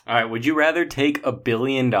All right, would you rather take $1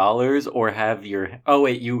 billion or have your... Oh,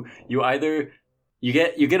 wait, you either... You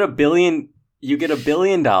get $1 billion... You get $1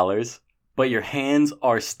 billion, but your hands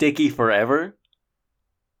are sticky forever?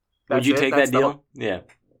 Would you take that deal? Yeah.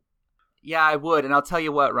 Yeah, I would, and I'll tell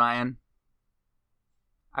you what, Ryan.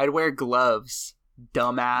 I'd wear gloves,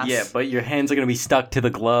 dumbass. Yeah, but your hands are going to be stuck to the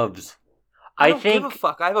gloves. I don't give a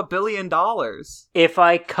fuck. I have $1 billion. If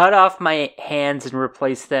I cut off my hands and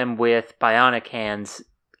replace them with bionic hands,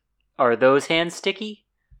 are those hands sticky?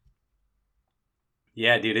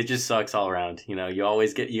 Yeah, dude, it just sucks all around. You know,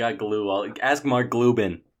 you got glue. Ask Mark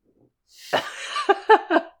Glubin.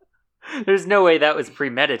 There's no way that was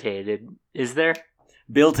premeditated, is there?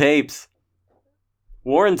 Bill Tapes.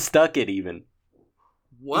 Warren stuck it even.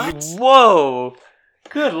 What? Whoa!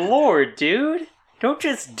 Good lord, dude. Don't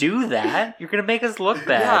just do that. You're gonna make us look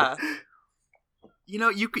bad. Yeah. You know,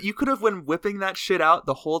 you could have been whipping that shit out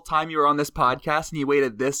the whole time you were on this podcast and you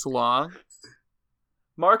waited this long.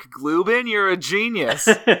 Mark Glubin, you're a genius.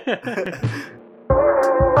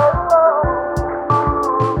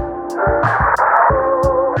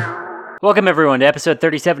 Welcome everyone to episode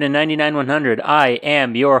 37 and 99-100. I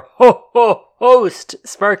am your host,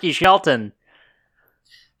 Sparky Shelton.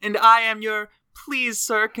 And I am your, please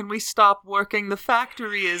sir, can we stop working? The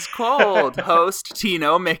factory is cold, host,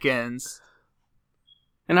 Tino Mickens.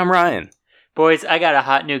 And I'm Ryan. Boys, I got a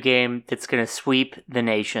hot new game that's going to sweep the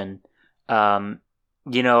nation.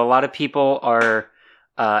 You know, a lot of people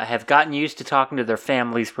have gotten used to talking to their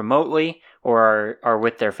families remotely or are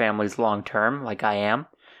with their families long term, like I am.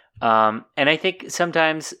 And I think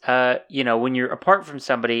sometimes, you know, when you're apart from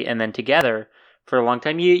somebody and then together for a long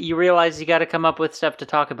time, you realize you got to come up with stuff to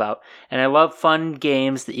talk about. And I love fun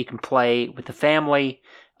games that you can play with the family.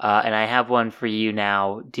 And I have one for you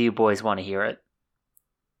now. Do you boys want to hear it?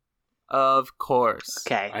 Of course.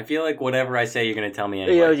 Okay. I feel like whatever I say, you're going to tell me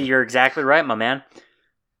anyway. You're exactly right, my man.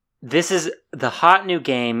 This is the hot new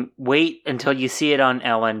game. Wait until you see it on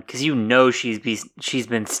Ellen, because you know she's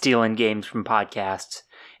been stealing games from podcasts.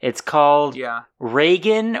 It's called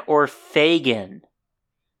Reagan or Fagen.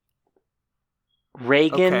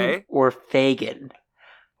 Reagan or Fagen.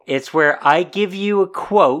 It's where I give you a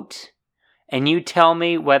quote, and you tell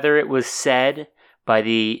me whether it was said by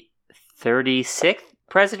the 36th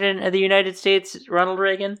President of the United States, Ronald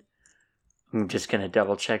Reagan. I'm just going to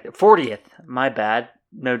double check. 40th. My bad.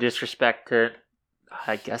 No disrespect to,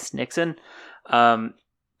 I guess, Nixon. By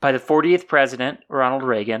the 40th President, Ronald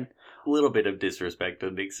Reagan. A little bit of disrespect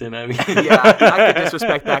to Nixon, I mean. Yeah, I could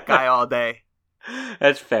disrespect that guy all day.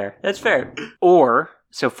 That's fair. That's fair. Or,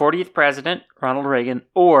 so 40th President, Ronald Reagan,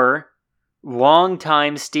 or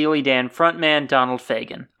longtime Steely Dan frontman, Donald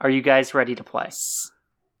Fagen. Are you guys ready to play?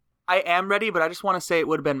 I am ready, but I just want to say it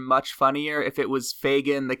would have been much funnier if it was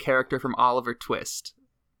Fagen, the character from Oliver Twist.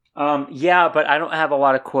 Yeah, but I don't have a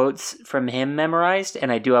lot of quotes from him memorized,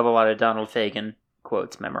 and I do have a lot of Donald Fagen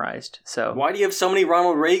quotes memorized. So why do you have so many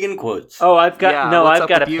Ronald Reagan quotes? Oh, I've got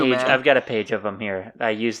a page. Man? I've got a page of them here.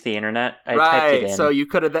 I used the internet. I typed it in. So you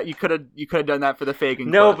could have done that for the Fagen.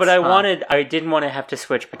 No, quotes, but I didn't want to have to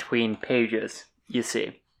switch between pages. You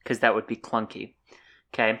see, because that would be clunky.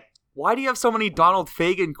 Okay. Why do you have so many Donald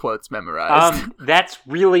Fagen quotes memorized? That's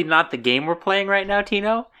really not the game we're playing right now,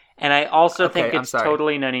 Tino. And I also think it's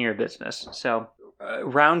totally none of your business. So,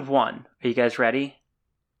 round one. Are you guys ready?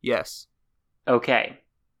 Yes. Okay.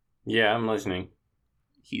 Yeah, I'm listening.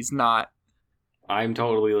 He's not. I'm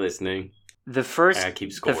totally listening. The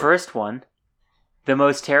first one. The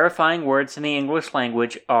most terrifying words in the English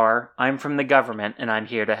language are, I'm from the government and I'm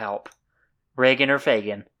here to help. Reagan or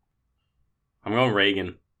Fagen? I'm going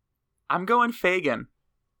Reagan. I'm going Fagen.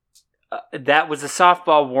 That was a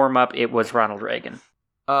softball warm-up. It was Ronald Reagan.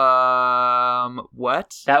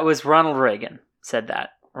 What? That was Ronald Reagan. Said that.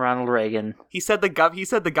 Ronald Reagan. He said the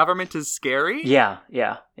government is scary? Yeah.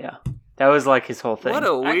 That was like his whole thing. What a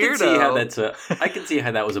weirdo. I can see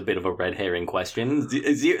how that was a bit of a red herring question.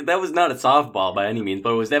 That was not a softball by any means,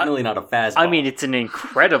 but it was definitely not a fastball. I mean, it's an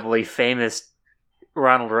incredibly famous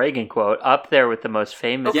Ronald Reagan quote, up there with the most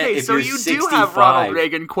famous. Okay, yeah, so you 65, do have Ronald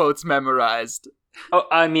Reagan quotes memorized. Oh,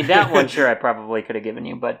 I mean, that one, sure, I probably could have given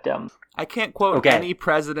you, but... I can't quote any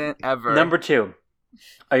president ever. Number 2.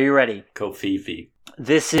 Are you ready? Kofifi.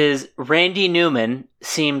 This is, Randy Newman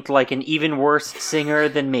seemed like an even worse singer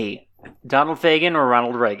than me. Donald Fagen or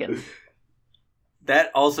Ronald Reagan?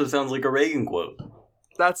 That also sounds like a Reagan quote.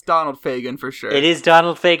 That's Donald Fagen for sure. It is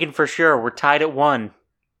Donald Fagen for sure. We're tied at 1.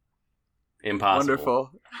 Impossible.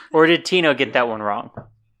 Wonderful. Or did Tino get that one wrong?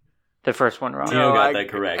 The first one wrong. Tino got that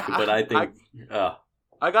correct, but I think...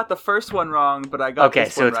 I got the first one wrong, but I got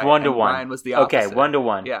this one right. Okay, so it's 1-1. Ryan was the opposite. Okay,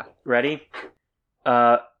 1-1. Yeah. Ready?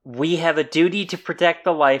 We have a duty to protect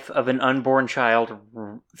the life of an unborn child.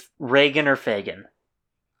 Reagan or Fagen?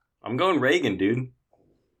 I'm going Reagan, dude.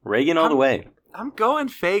 Reagan all the way. I'm going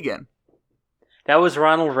Fagen. That was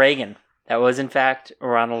Ronald Reagan. That was, in fact,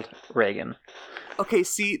 Ronald Reagan. Okay,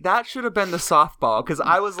 see, that should have been the softball, because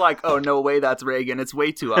I was like, oh, no way, that's Reagan. It's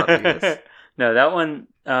way too obvious. No, that one,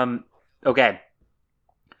 okay.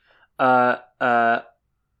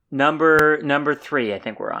 Number 3, I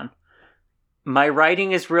think we're on. My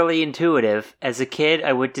writing is really intuitive. As a kid,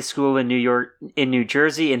 I went to school in New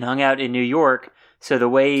Jersey, and hung out in New York, so the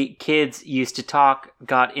way kids used to talk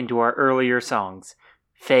got into our earlier songs.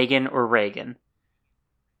 Fagen or Reagan?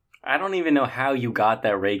 I don't even know how you got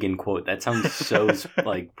that Reagan quote. That sounds so,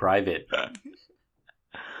 private.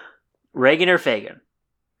 Reagan or Fagen?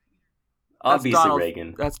 Obviously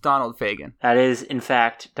Reagan. That's Donald Fagen. That is, in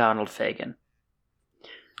fact, Donald Fagen.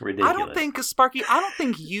 Ridiculous. I don't think, Sparky,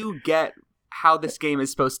 you get how this game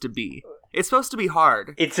is supposed to be. It's supposed to be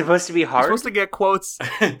hard. It's supposed to be hard? You're supposed to get quotes.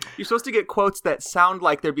 You're supposed to get quotes that sound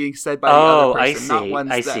like they're being said by the other person, not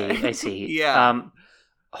ones I see. Yeah.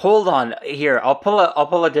 Hold on. Here, I'll pull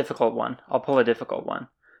a difficult one. How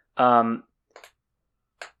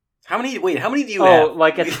many do you have? Oh,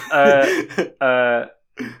 like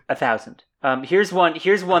 1,000. Here's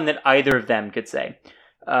one that either of them could say.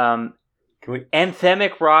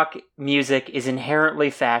 Anthemic rock music is inherently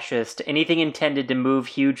fascist. Anything intended to move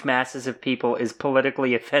huge masses of people is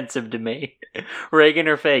politically offensive to me. Reagan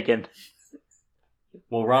or Fagen?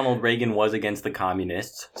 Well, Ronald Reagan was against the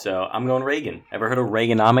communists, so I'm going Reagan. Ever heard of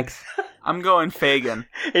Reaganomics? I'm going Fagen.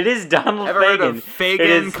 It is Donald Ever Fagen. Heard of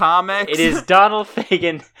Fagen comics? It is Donald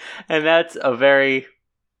Fagen, and that's a very...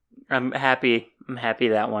 I'm happy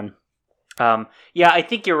that one. Yeah, I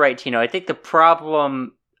think you're right, Tino. I think the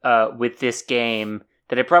problem with this game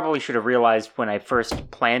that I probably should have realized when I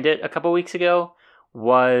first planned it a couple weeks ago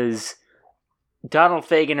was Donald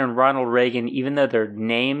Fagen and Ronald Reagan, even though their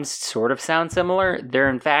names sort of sound similar, they're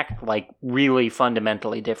in fact really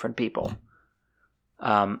fundamentally different people.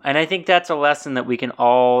 And I think that's a lesson that we can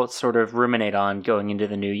all sort of ruminate on going into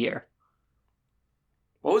the new year.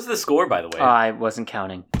 What was the score, by the way? I wasn't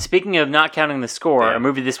counting. Speaking of not counting the score, Our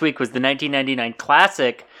movie this week was the 1999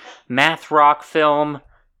 classic math rock film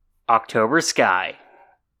October Sky,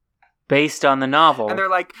 based on the novel. And they're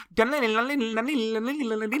like, that's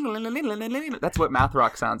what math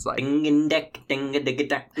rock sounds like. You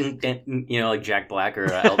know, like Jack Black or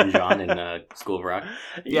Elton John in School of Rock.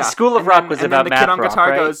 Yeah, School of Rock was about math rock, right? And the kid on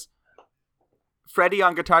guitar goes, Freddie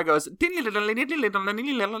on guitar goes, and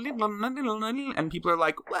people are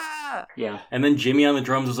like, wah! Yeah. And then Jimmy on the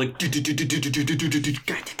drums was like,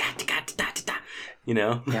 you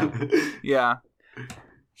know? Yeah.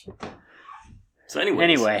 So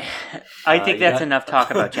anyway, I think that's enough talk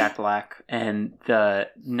about Jack Black and the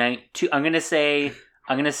I'm gonna say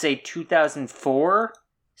 2004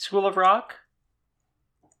 School of Rock.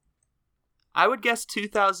 I would guess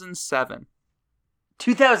 2007.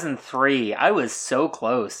 2003. I was so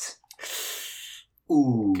close.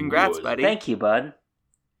 Ooh, congrats, buddy. Thank you, bud.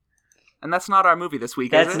 And that's not our movie this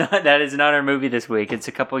week, is it? That is not our movie this week. It's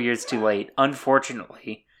a couple years too late,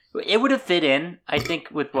 unfortunately. It would have fit in, I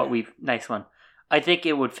think, with what we've... Nice one. I think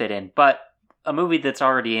it would fit in. But a movie that's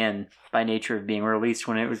already in, by nature of being released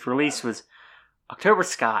when it was released, was October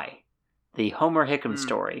Sky, the Homer Hickam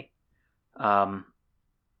story. And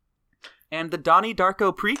the Donnie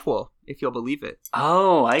Darko prequel, if you'll believe it.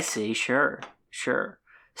 Oh, I see. Sure.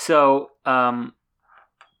 So, the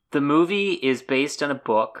movie is based on a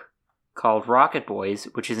book called Rocket Boys,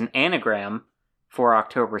 which is an anagram for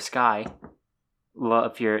October Sky.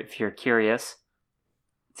 If you're curious,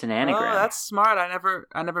 it's an anagram. Oh, that's smart. I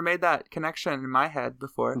never made that connection in my head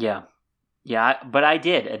before. Yeah, but I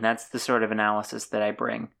did, and that's the sort of analysis that I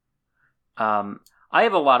bring. I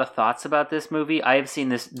have a lot of thoughts about this movie. I have seen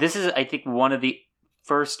this. This is, I think, one of the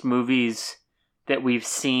first movies that we've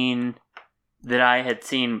seen that I had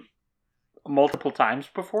seen multiple times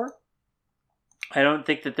before. I don't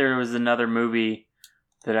think that there was another movie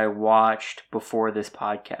that I watched before this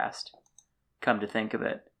podcast. Come to think of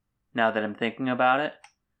it, now that I'm thinking about it,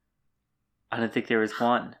 I don't think there was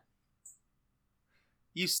one.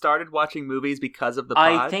 You started watching movies because of the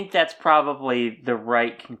pod? I think that's probably the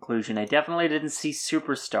right conclusion. I definitely didn't see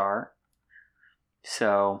Superstar.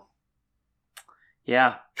 So,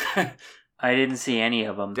 yeah. I didn't see any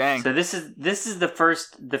of them. Dang. So this is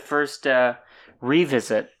the first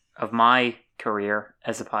revisit of my career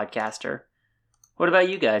as a podcaster. What about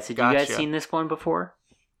you guys? Had you guys seen this one before?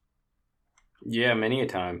 Yeah, many a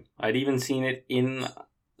time. I'd even seen it in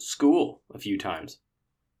school a few times.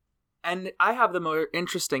 And I have the more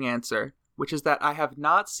interesting answer, which is that I have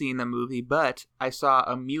not seen the movie, but I saw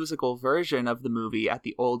a musical version of the movie at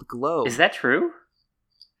the Old Globe. Is that true?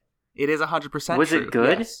 It is 100% true. Was it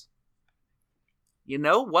good? Yes. You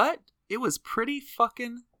know what? It was pretty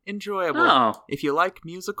fucking enjoyable. Oh. If you like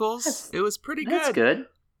musicals, it was pretty good. That's good.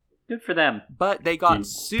 Good for them. But they got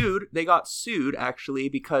sued. They got sued, actually,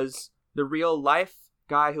 because the real life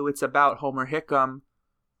guy who it's about, Homer Hickam,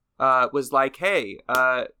 was like, hey,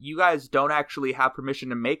 you guys don't actually have permission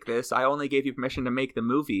to make this. I only gave you permission to make the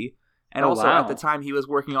movie. And at the time, he was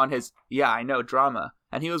working on his, drama.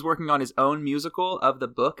 And he was working on his own musical of the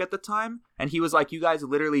book at the time. And he was like, you guys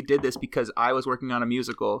literally did this because I was working on a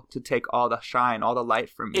musical to take all the shine, all the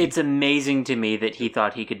light from me. It's amazing to me that he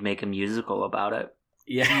thought he could make a musical about it.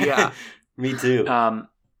 Yeah. Me too.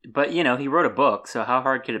 But, he wrote a book, so how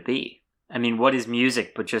hard could it be? I mean, what is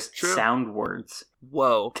music but just sound words?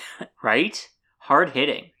 Whoa. Right? Hard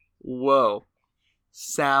hitting. Whoa.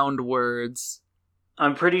 Sound words.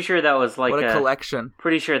 I'm pretty sure that was like what a collection.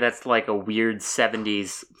 Pretty sure that's like a weird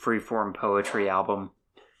 70s freeform poetry album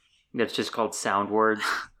that's just called Sound Words.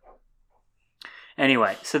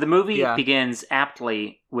 Anyway, so the movie begins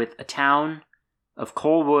aptly with a town of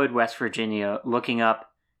Coalwood, West Virginia, looking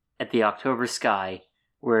up at the October sky,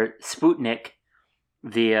 where Sputnik,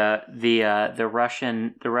 the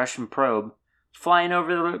Russian probe, is flying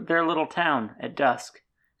over their little town at dusk,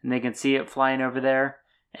 and they can see it flying over there.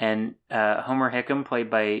 And Homer Hickam, played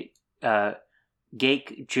by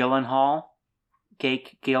Jake Gyllenhaal,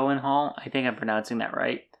 I think I'm pronouncing that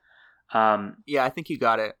right. I think you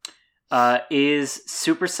got it. Is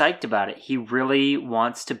super psyched about it. He really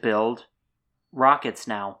wants to build rockets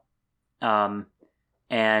now, and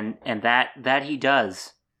that he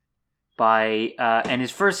does by and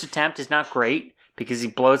his first attempt is not great because he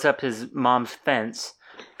blows up his mom's fence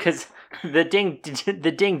because the ding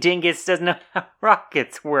dingus doesn't know how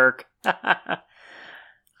rockets work.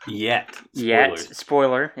 Yet.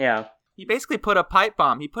 Spoiler, yeah. He basically put a pipe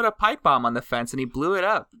bomb. He put a pipe bomb on the fence and he blew it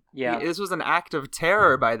up. Yeah. This was an act of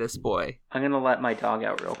terror by this boy. I'm going to let my dog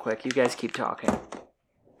out real quick. You guys keep talking.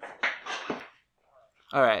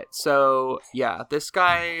 All right. So, this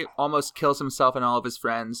guy almost kills himself and all of his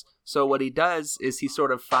friends. So what he does is he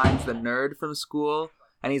sort of finds the nerd from school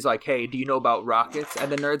and he's like, hey, do you know about rockets?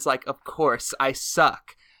 And the nerd's like, of course, I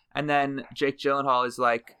suck. And then Jake Gyllenhaal is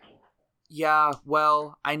like, yeah,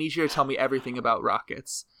 well, I need you to tell me everything about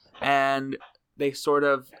rockets. And they sort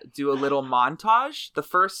of do a little montage, the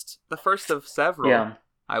first of several,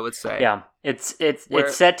 I would say. Yeah, it's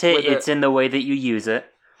set to it's in the way that you use it,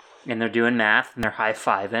 and they're doing math and they're high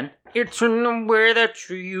fiving. It's in the way that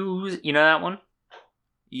you use. You know that one?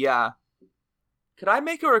 Yeah. Could I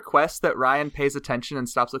make a request that Ryan pays attention and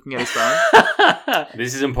stops looking at his phone?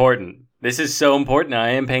 This is important. This is so important. I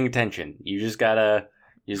am paying attention. You just gotta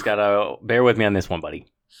bear with me on this one, buddy.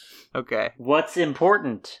 Okay. What's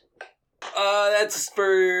important? That's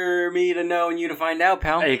for me to know and you to find out,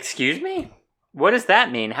 pal. Excuse me? What does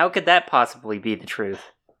that mean? How could that possibly be the truth?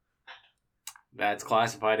 That's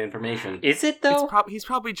classified information. Is it though? He's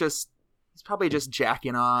probably just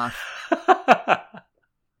jacking off.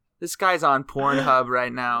 This guy's on Pornhub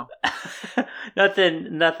right now.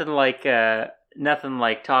 nothing like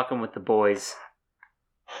talking with the boys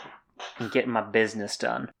and getting my business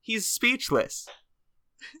done. He's speechless.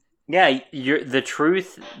 Yeah, the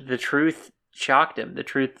truth shocked him. The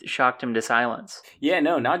truth shocked him to silence. Yeah,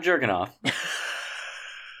 no, not jerking off.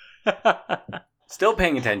 Still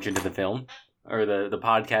paying attention to the film, or the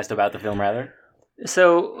podcast about the film, rather.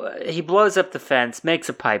 So he blows up the fence, makes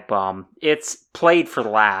a pipe bomb. It's played for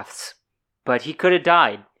laughs, but he could have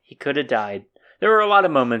died. There were a lot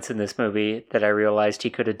of moments in this movie that I realized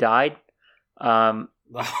he could have died.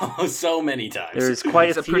 So many times. There's quite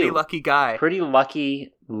He's a few. Pretty lucky guy. Pretty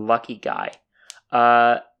lucky guy.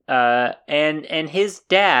 And his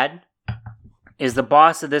dad is the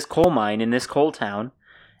boss of this coal mine in this coal town.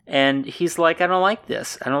 And he's like, I don't like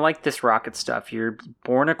this. I don't like this rocket stuff. You're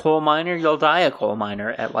born a coal miner, you'll die a coal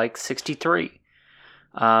miner at like 63.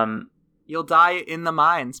 You'll die in the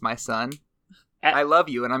mines, my son. I love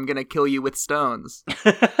you, and I'm going to kill you with stones.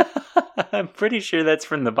 I'm pretty sure that's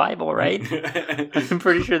from the Bible, right? I'm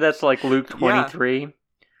pretty sure that's like Luke 23. Yeah.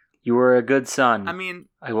 You were a good son. I mean,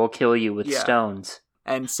 I will kill you with stones.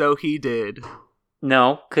 And so he did.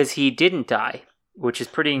 No, because he didn't die, which is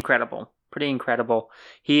pretty incredible.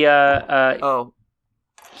 He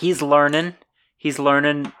he's learning. He's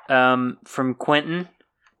learning from Quentin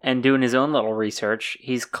and doing his own little research.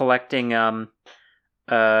 He's collecting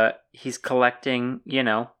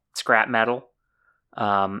scrap metal.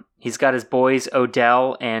 He's got his boys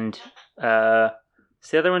Odell and what's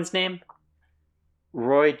the other one's name?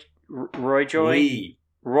 Roy Roy Joy? Lee.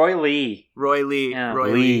 Roy Lee. Roy Lee. Yeah.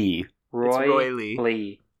 Roy Lee. Roy, It's Roy Lee.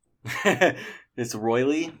 Lee. It's Roy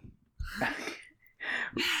Lee.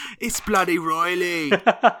 It's bloody Roy Lee.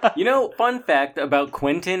 You know, fun fact about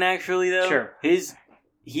Quentin, actually, though. Sure.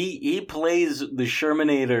 He plays the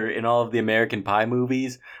Shermanator in all of the American Pie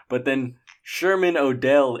movies, but then Sherman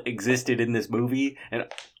Odell existed in this movie, and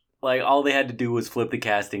like all they had to do was flip the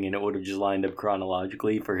casting, and it would have just lined up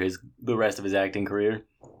chronologically for the rest of his acting career.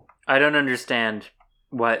 I don't understand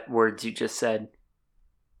what words you just said.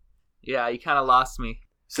 Yeah, you kind of lost me.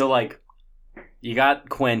 So, like, you got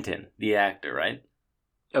Quentin, the actor, right?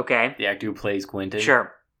 Okay. The actor who plays Quentin.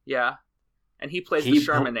 Sure. Yeah. And he plays the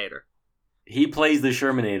Shermanator. He plays the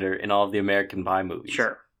Shermanator in all of the American Pie movies.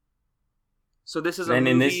 Sure. So this is a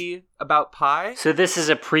movie about pie? So this is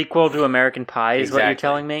a prequel to American Pie, is what you're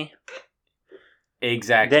telling me?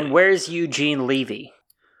 Exactly. Then where's Eugene Levy?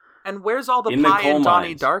 And where's all the In pie the coal in Donnie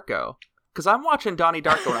mines. Darko? Because I'm watching Donnie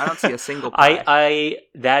Darko and I don't see a single pie.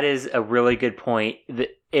 That is a really good point.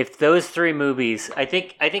 If those three movies, I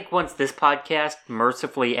think once this podcast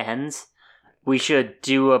mercifully ends, we should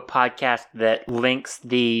do a podcast that links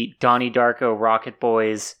the Donnie Darko, Rocket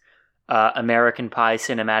Boys, American Pie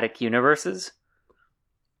cinematic universes.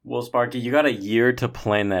 Well, Sparky, you got a year to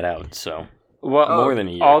plan that out, so Well, more than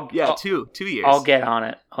a year. Two years. I'll get on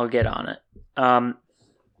it.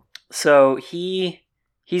 So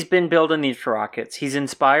he's been building these rockets. He's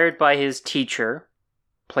inspired by his teacher,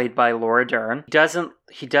 played by Laura Dern.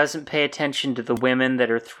 He doesn't pay attention to the women that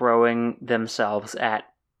are throwing themselves at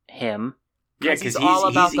him. Yeah, because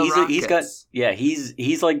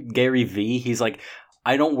he's like Gary Vee. He's like,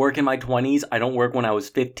 I don't work in my 20s. I don't work when I was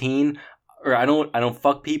 15. Or I don't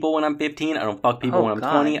fuck people when I'm 15. I don't fuck people when I'm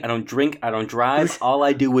 20. I don't drink. I don't drive. All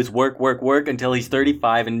I do is work until he's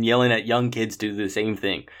 35 and yelling at young kids to do the same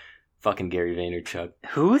thing. Fucking Gary Vaynerchuk.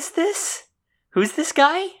 Who's this? Who's this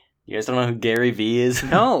guy? You guys don't know who Gary Vee is?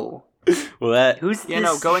 No. Well, who's this?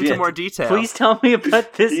 No, go into more detail. Please tell me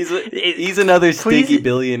about this. He's another sticky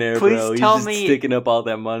billionaire, bro. He's just sticking up all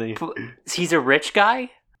that money. He's a rich guy?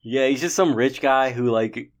 Yeah, he's just some rich guy who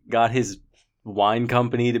like got his wine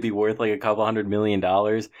company to be worth like a couple $100 million,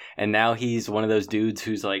 and now he's one of those dudes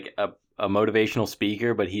who's like a motivational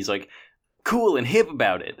speaker, but he's like cool and hip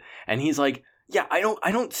about it. And he's like, yeah,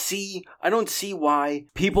 I don't see why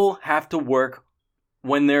people have to work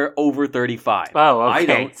when they're over 35. Oh,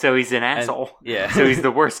 okay. So he's an asshole. Yeah. So he's the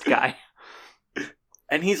worst guy.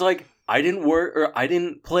 And he's like, I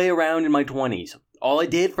didn't play around in my 20s. All I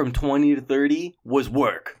did from 20 to 30 was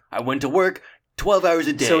work. I went to work 12 hours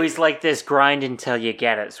a day. So he's like this grind until you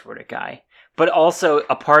get it sort of guy. But also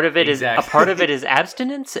a part of it is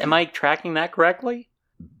abstinence. Am I tracking that correctly?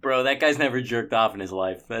 Bro, that guy's never jerked off in his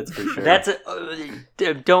life. That's for sure.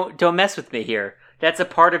 Don't mess with me here. That's a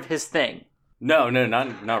part of his thing. No,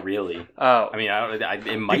 not really. Oh, I mean,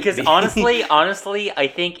 it might because be. honestly, I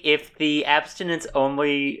think if the abstinence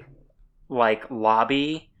only like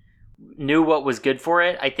lobby knew what was good for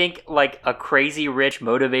it, I think like a crazy rich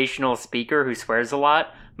motivational speaker who swears a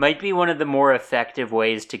lot might be one of the more effective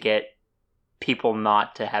ways to get people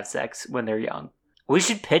not to have sex when they're young. We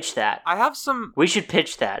should pitch that. We should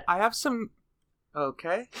pitch that. I have some.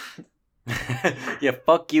 Okay. Yeah,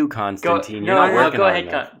 fuck you, Constantine. You're not working go hard ahead,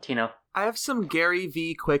 enough. Tino. I have some Gary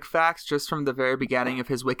V quick facts just from the very beginning of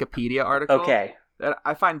his Wikipedia article. Okay. That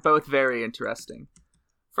I find both very interesting.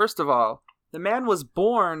 First of all, the man was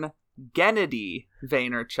born Gennady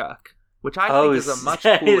Vaynerchuk, which I think is a much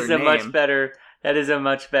cooler name. That is a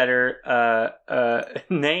much better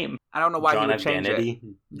name. I don't know why John he would F. change Kennedy,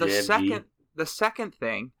 it. The second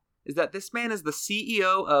thing is that this man is the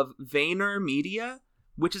CEO of Vayner Media,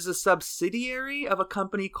 which is a subsidiary of a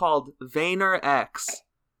company called VaynerX.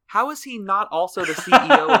 How is he not also the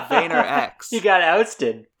CEO of VaynerX? He got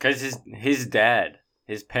ousted. Because his dad,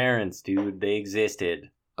 his parents, dude, they existed.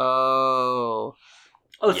 Oh.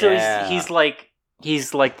 So he's like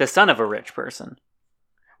the son of a rich person.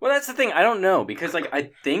 Well, that's the thing. I don't know, because like I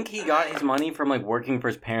think he got his money from like working for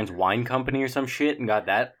his parents' wine company or some shit and got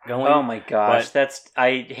that going. Oh my gosh,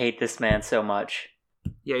 I hate this man so much.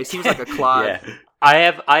 Yeah, he seems like a clod. Yeah.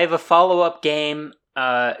 I have a follow-up game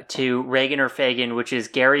to Reagan or Fagen, which is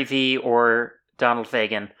Gary V or Donald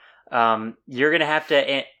Fagen. You're gonna have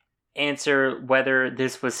to answer whether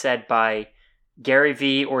this was said by Gary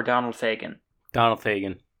V or Donald Fagen. Donald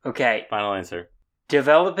Fagen. Okay. Final answer.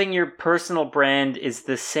 Developing your personal brand is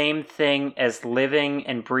the same thing as living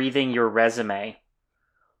and breathing your resume.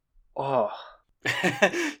 Oh.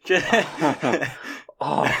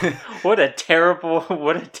 What a terrible,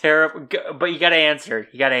 but you gotta answer.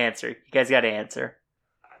 You guys gotta answer.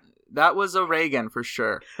 That was a Reagan for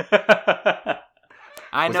sure.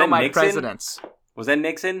 I Was know that my Nixon? presidents. Was that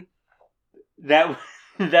Nixon? That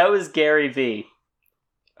was Gary V.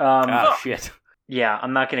 Shit. Yeah,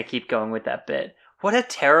 I'm not going to keep going with that bit. What a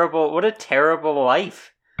terrible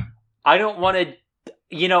life. I don't want to,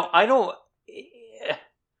 I don't.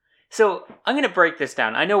 So I'm going to break this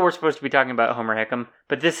down. I know we're supposed to be talking about Homer Hickam,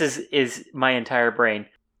 but this is my entire brain.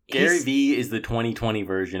 Gary V is the 2020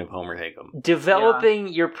 version of Homer Hickam. Developing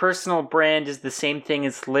your personal brand is the same thing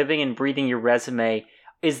as living and breathing your resume.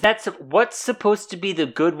 Is that what's supposed to be the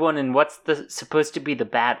good one and what's supposed to be the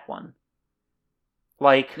bad one?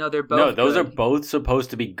 Like, No, they're both. No, those good. are both supposed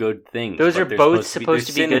to be good things. Those but are they're both supposed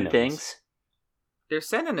to be synonyms. good things. They're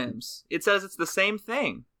synonyms. It says it's the same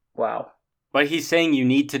thing. Wow. But he's saying you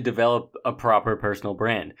need to develop a proper personal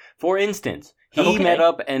brand. For instance, he Okay. met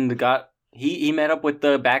up and he met up with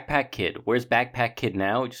the Backpack Kid. Where's Backpack Kid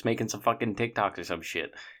now? Just making some fucking TikToks or some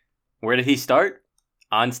shit. Where did he start?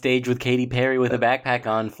 On stage with Katy Perry with a backpack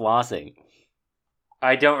on, flossing.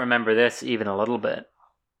 I don't remember this even a little bit.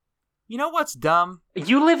 You know what's dumb?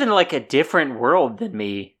 You live in like a different world than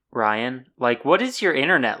me, Ryan. Like, what is your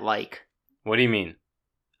internet like? What do you mean?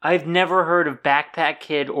 I've never heard of Backpack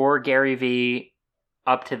Kid or Gary V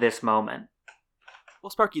up to this moment. Well,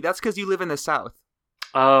 Sparky, that's because you live in the South.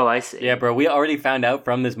 Oh, I see. Yeah, bro, we already found out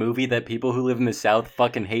from this movie that people who live in the South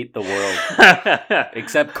fucking hate the world.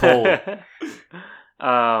 Except Cole.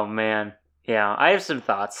 Oh, man. Yeah, I have some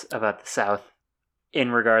thoughts about the South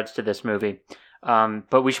in regards to this movie.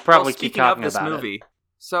 But we should probably keep talking about about this movie.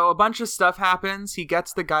 So a bunch of stuff happens. He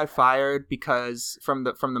gets the guy fired because from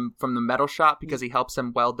the metal shop because he helps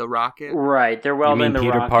him weld the rocket. it. Right, they're You welding mean the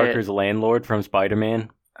Peter rocket. Parker's landlord from Spider-Man?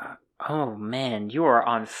 Oh, man, you are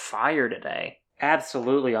on fire today.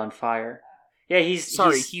 Absolutely on fire. Yeah, he's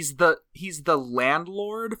He's the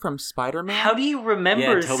landlord from Spider-Man. How do you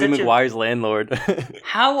remember? Yeah, Tobey Maguire's landlord.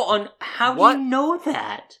 How What? do you know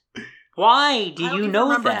that? Why do I don't you even know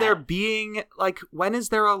remember that? there being like when is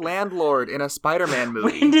there a landlord in a Spider-Man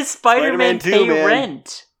movie? When does Spider-Man Spider-Man 2, pay man.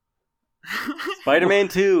 rent? Spider-Man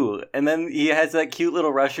 2. And then he has that cute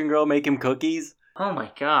little Russian girl make him cookies. Oh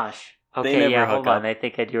my gosh. They Okay, never yeah, hook hold on. up. I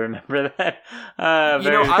think I do remember that.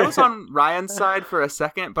 I was on Ryan's side for a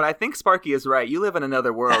second, but I think Sparky is right. You live in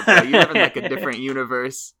another world, bro. You live in like a different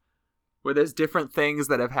universe where there's different things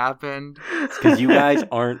that have happened. It's because you guys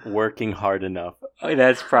aren't working hard enough. Oh,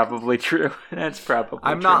 that's probably true. That's probably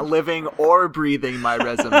I'm true. not living or breathing my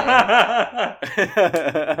resume.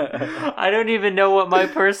 I don't even know what my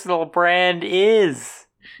personal brand is.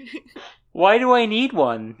 Why do I need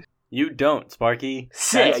one? You don't, Sparky. Yeah,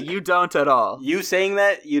 Sick. you don't at all. You saying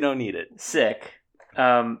that, you don't need it. Sick.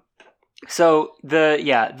 So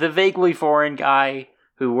the vaguely foreign guy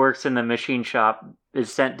who works in the machine shop is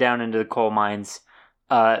sent down into the coal mines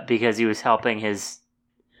because he was helping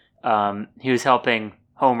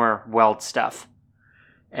Homer weld stuff,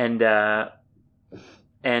 and so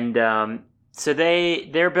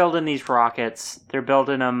they're building these rockets. They're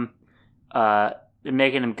building them, they're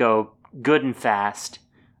making them go good and fast.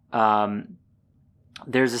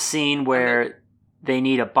 There's a scene where they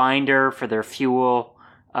need a binder for their fuel,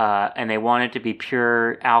 and they want it to be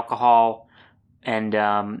pure alcohol, and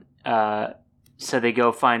so they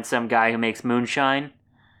go find some guy who makes moonshine,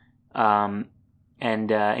 and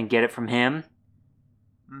get it from him,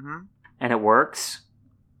 and it works.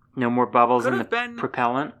 No more bubbles in the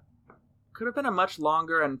propellant. Could have been a much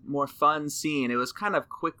longer and more fun scene. It was kind of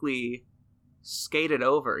quickly skated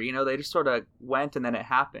over. You know, they just sort of went and then it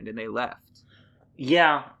happened and they left.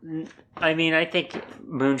 Yeah, I mean, I think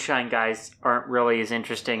moonshine guys aren't really as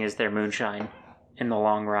interesting as their moonshine in the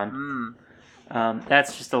long run.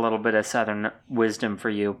 That's just a little bit of Southern wisdom for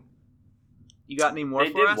you. You got any more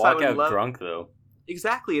They for did us? walk out drunk, though.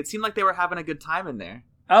 Exactly. It seemed like they were having a good time in there.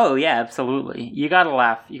 Oh yeah, absolutely. You gotta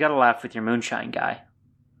laugh. You gotta laugh with your moonshine guy.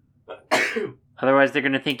 Otherwise, they're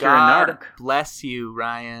gonna think you're a God narc. bless you,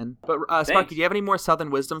 Ryan. But Sparky, do you have any more Southern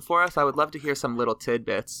wisdom for us? I would love to hear some little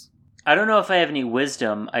tidbits. I don't know if I have any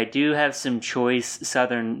wisdom. I do have some choice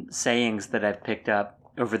Southern sayings that I've picked up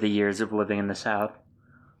over the years of living in the South.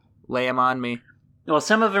 Lay them on me. Well,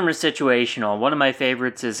 some of them are situational. One of my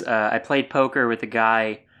favorites is I played poker with a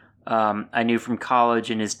guy I knew from college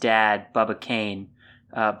and his dad, Bubba Kane.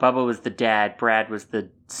 Bubba was the dad, Brad was the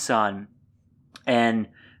son. And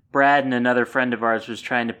Brad and another friend of ours was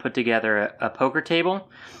trying to put together a poker table.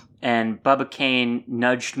 And Bubba Kane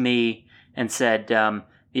nudged me and said,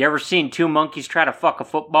 you ever seen two monkeys try to fuck a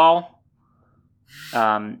football?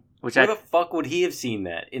 Where the fuck would he have seen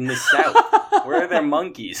that? In the South. Where are there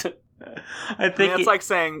monkeys? I think it's like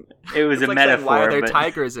saying it was a like metaphor. Saying, why are there but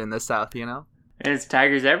tigers in the South? You know. There's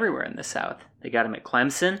tigers everywhere in the South. They got them at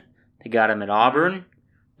Clemson. They got them at Auburn.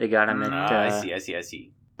 They got them at. I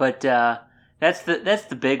see. But that's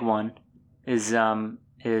the big one. Is you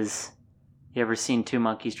ever seen two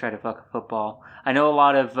monkeys try to fuck a football? I know a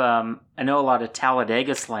lot of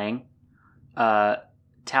Talladega slang.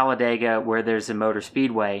 Talladega, where there's a motor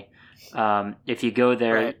speedway. If you go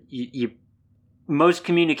there, Right. you most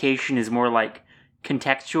communication is more like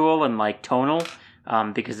contextual and like tonal,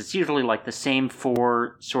 because it's usually like the same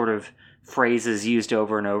four sort of phrases used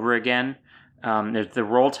over and over again. There's the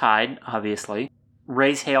Roll Tide, obviously.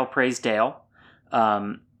 Raise Hail, Praise Dale.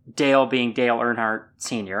 Dale being Dale Earnhardt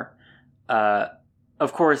Sr.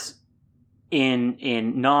 Of course,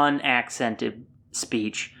 in non-accented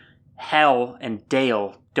speech, hell and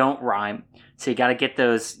Dale don't rhyme, so you got to get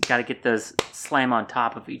those slam on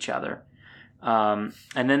top of each other. And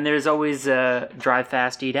then there's always drive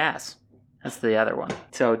fast, eat ass. That's the other one.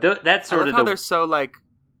 So that's sort of how they're so like.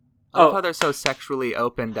 I love how they're so sexually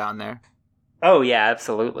open down there. Oh yeah,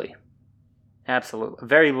 absolutely. A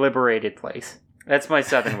very liberated place. That's my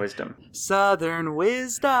Southern wisdom. Southern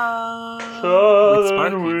wisdom.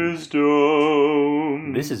 Southern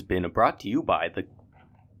wisdom. This has been brought to you by the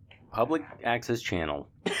Public Access Channel.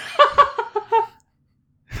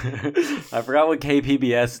 I forgot what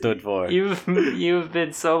KPBS stood for. You've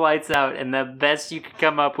been so lights out, and the best you could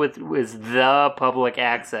come up with was the Public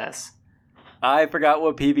Access. I forgot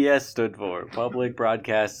what PBS stood for. Public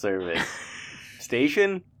Broadcast Service.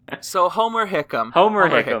 Station? So Homer Hickam. Homer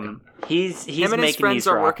Hickam. He's him and his making friends these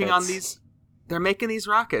are rockets. working on these. They're making these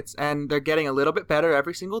rockets, and they're getting a little bit better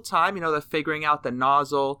every single time. You know, they're figuring out the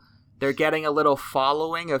nozzle. They're getting a little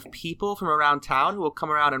following of people from around town who will come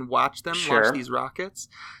around and watch them launch these rockets.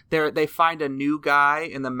 They find a new guy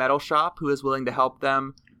in the metal shop who is willing to help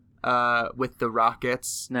them with the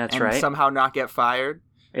rockets. That's and right. somehow not get fired.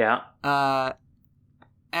 Yeah.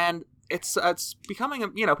 And it's becoming,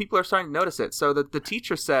 people are starting to notice it. So the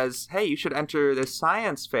teacher says, hey, you should enter this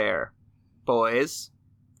science fair, boys,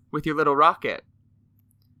 with your little rocket.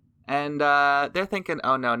 And they're thinking,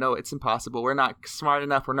 oh, no, it's impossible. We're not smart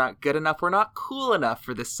enough. We're not good enough. We're not cool enough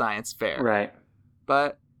for this science fair. Right.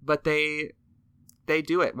 But they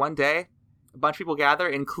do it. One day, a bunch of people gather,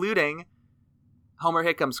 including Homer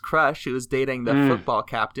Hickam's crush, who is dating the football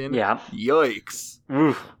captain. Yeah. Yikes.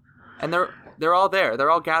 Oof. And they're all there.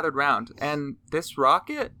 They're all gathered round. And this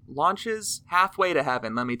rocket launches halfway to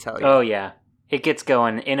heaven, let me tell you. Oh, yeah. It gets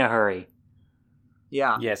going in a hurry.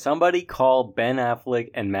 Yeah. Yeah, somebody call Ben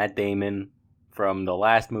Affleck and Matt Damon from the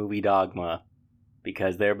last movie Dogma,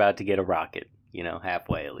 because they're about to get a rocket,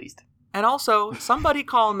 halfway at least. And also, somebody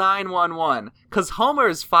call 911, because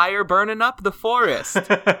Homer's fire burning up the forest.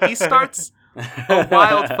 He starts a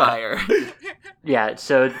wildfire. Yeah,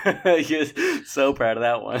 so You're so proud of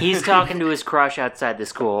that one. he's talking to his crush outside the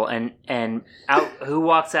school, and out who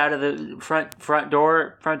walks out of the front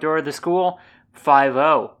door of the school?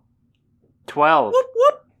 5-0. 12. Whoop,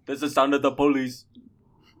 whoop. That's the sound of the police.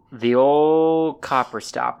 The old copper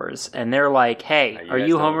stoppers, and they're like, hey, are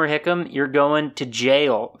you Homer Hickam? You're going to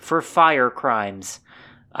jail for fire crimes.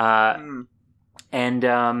 And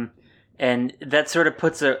that sort of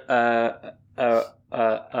puts a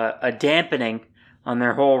dampening on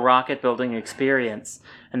their whole rocket building experience.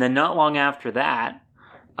 And then not long after that,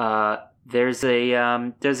 there's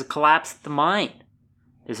a collapse at the mine.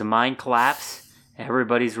 There's a mine collapse.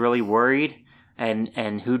 Everybody's really worried.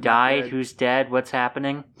 And who died? Who's dead? What's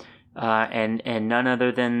happening? And none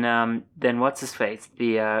other than what's his face,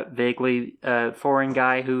 the vaguely foreign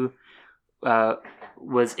guy who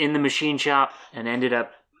was in the machine shop and ended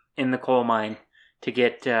up in the coal mine to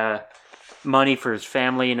get money for his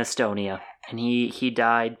family in Estonia, and he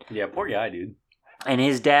died. Yeah, poor guy, dude. And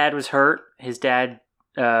his dad was hurt. His dad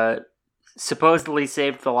supposedly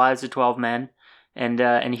saved the lives of 12 men,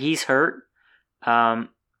 and he's hurt.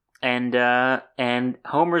 And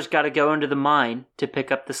Homer's got to go into the mine to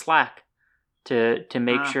pick up the slack, to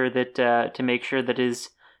make sure that his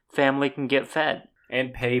family can get fed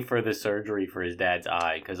and pay for the surgery for his dad's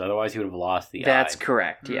eye, because otherwise he would have lost the eye. That's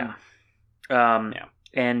correct. Yeah. Yeah.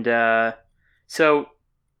 And so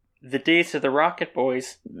the days of the Rocket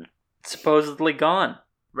Boys supposedly gone.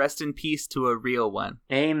 Rest in peace to a real one.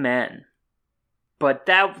 Amen. But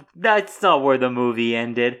that's not where the movie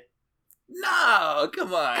ended. No,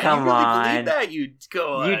 come on. Come you really on. believe that? You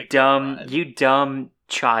dumb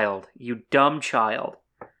child. You dumb child.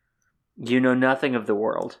 You know nothing of the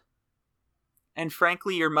world. And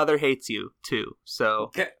frankly, your mother hates you too.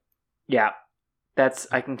 So yeah,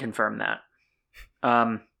 I can confirm that.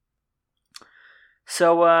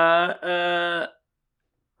 So what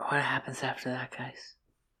happens after that, guys?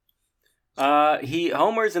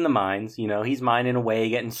 Homer's in the mines. You know, he's mining away,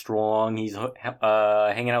 getting strong. He's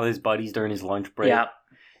hanging out with his buddies during his lunch break. Yeah.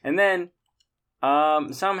 And then,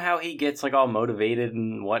 somehow he gets like all motivated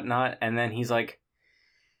and whatnot. And then he's like,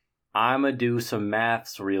 "I'ma do some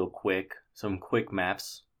maths real quick, some quick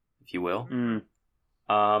maths, if you will."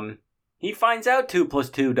 He finds out 2 +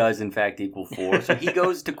 2 does in fact equal 4. So he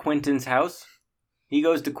goes to Quentin's house.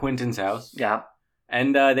 Yeah.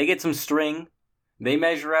 And they get some string. They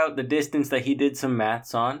measure out the distance that he did some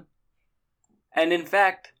maths on. And in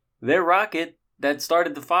fact, their rocket that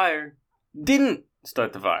started the fire didn't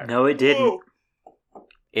start the fire. No, it didn't.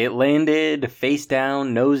 It landed face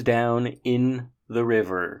down, nose down in the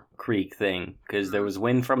river creek thing. Because there was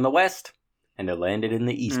wind from the west, and it landed in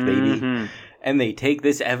the east, baby. And they take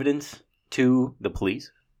this evidence to the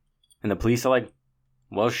police. And the police are like,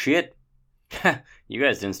 "Well, shit. You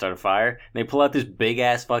guys didn't start a fire." And they pull out this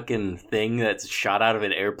big-ass fucking thing that's shot out of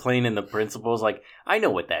an airplane, and the principal's like, "I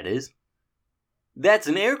know what that is. That's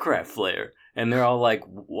an aircraft flare." And they're all like,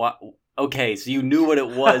 "What? Okay, so you knew what it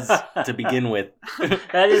was to begin with."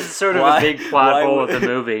 That is sort of a big plot hole of the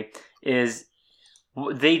movie, is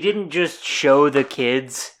they didn't just show the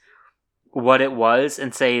kids what it was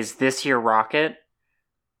and say, "Is this your rocket?"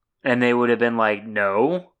 And they would have been like,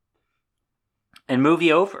 "No." And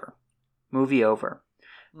movie over.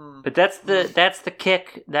 But that's the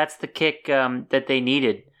kick that they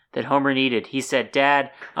needed, that Homer needed. He said,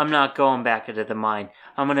 "Dad, I'm not going back into the mine.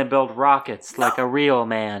 I'm going to build rockets like a real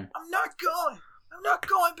man." I'm not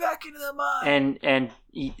going back into the mine. And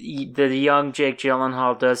the young Jake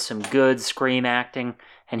Gyllenhaal does some good scream acting,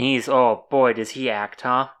 and he's, oh boy, does he act,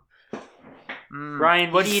 huh?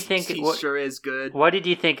 Ryan, what do you think? He sure is good. What did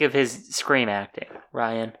you think of his scream acting,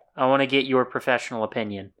 Ryan? I want to get your professional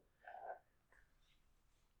opinion.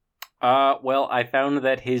 Well, I found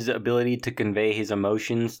that his ability to convey his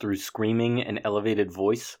emotions through screaming and elevated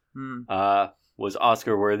voice was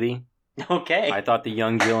Oscar worthy. Okay. I thought the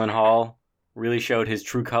young Gyllenhaal really showed his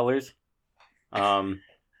true colors. And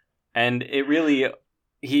it really,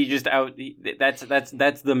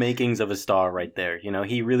 that's the makings of a star right there. You know,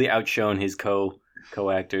 he really outshone his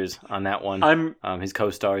co-actors on that one. His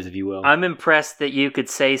co-stars, if you will. I'm impressed that you could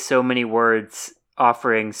say so many words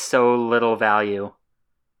offering so little value.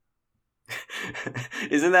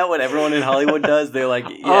 Isn't that what everyone in Hollywood does? They're like,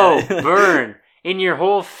 yeah. "Oh, burn in your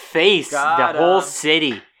whole face, the whole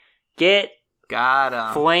city, get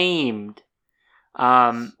flamed."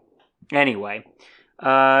 Anyway,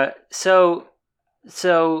 so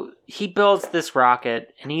he builds this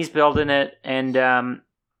rocket, and he's building it, and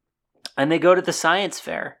they go to the science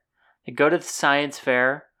fair.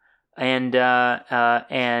 And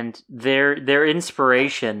their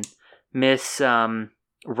inspiration, Miss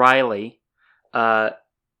Riley,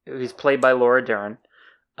 who's played by Laura Dern,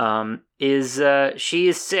 she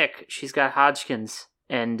is sick. She's got Hodgkin's,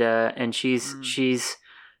 and she's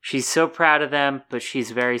so proud of them, but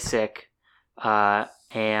she's very sick. But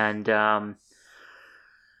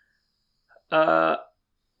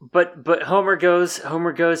Homer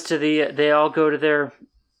goes to they all go to their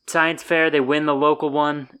science fair. They win the local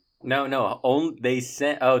one. No. They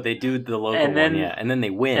do the local one, yeah, and then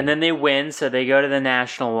they win. So they go to the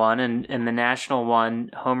national one, and in the national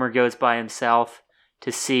one, Homer goes by himself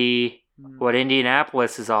to see what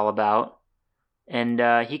Indianapolis is all about, and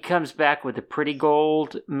he comes back with a pretty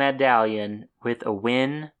gold medallion with a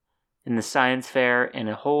win in the science fair and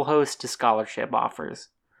a whole host of scholarship offers.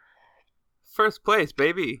 First place,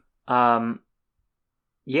 baby. Yeah.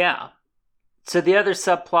 So the other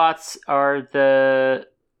subplots are the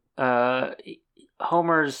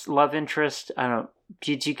Homer's love interest. I don't.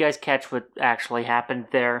 Did you guys catch what actually happened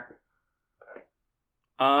there?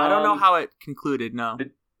 I don't know how it concluded. No.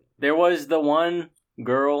 There was the one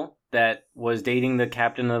girl that was dating the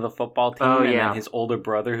captain of the football team, and then his older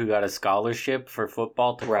brother, who got a scholarship for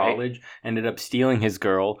football to college, ended up stealing his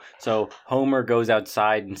girl. So Homer goes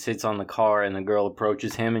outside and sits on the car, and the girl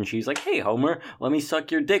approaches him, and she's like, "Hey, Homer, let me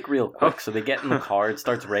suck your dick real quick." So they get in the car, it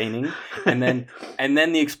starts raining, and then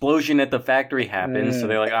the explosion at the factory happens. So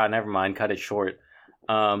they're like, "Oh, never mind, cut it short."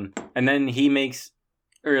 And then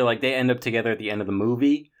they end up together at the end of the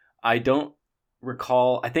movie. I don't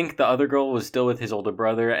recall. I think the other girl was still with his older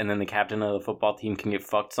brother, and then the captain of the football team can get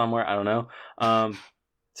fucked somewhere. I don't know.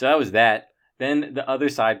 So that was that. Then the other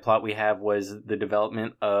side plot we have was the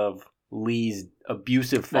development of Lee's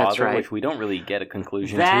abusive father, which we don't really get a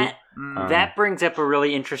conclusion to. That brings up a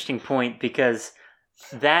really interesting point, because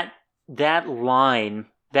that line,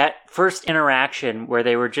 that first interaction where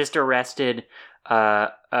they were just arrested,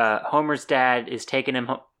 Homer's dad is taking him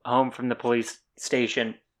home from the police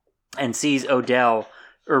station and sees Odell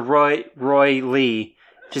Roy Lee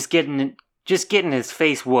just getting his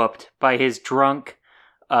face whooped by his drunk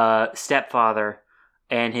stepfather,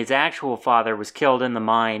 and his actual father was killed in the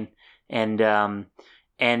mine, and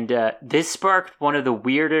this sparked one of the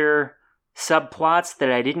weirder subplots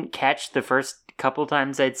that I didn't catch the first couple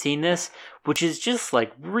times I'd seen this, which is just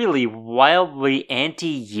like really wildly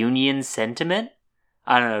anti-union sentiment.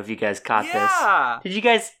 I don't know if you guys caught this. Did you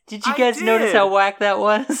guys notice how whack that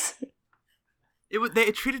was?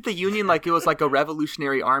 They treated the Union like it was like a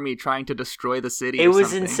revolutionary army trying to destroy the city. It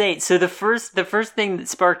was insane. So the first thing that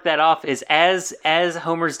sparked that off is as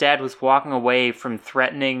Homer's dad was walking away from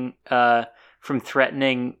threatening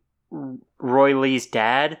Roy Lee's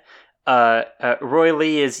dad, Roy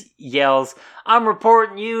Lee yells, "I'm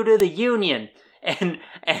reporting you to the Union,"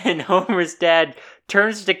 and Homer's dad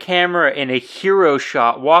turns to camera in a hero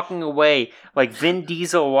shot, walking away like Vin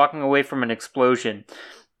Diesel walking away from an explosion.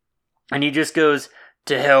 And he just goes,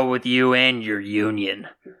 "To hell with you and your union."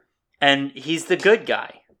 And he's the good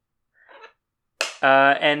guy.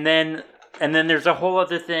 And then there's a whole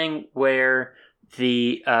other thing where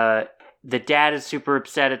the dad is super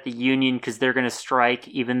upset at the union because they're going to strike,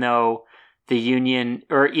 even though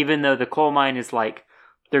the coal mine is like,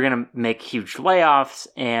 they're going to make huge layoffs,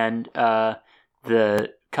 and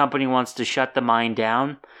the company wants to shut the mine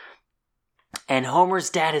down. And Homer's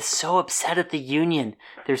dad is so upset at the union.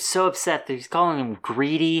 They're so upset that he's calling them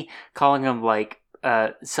greedy, calling them like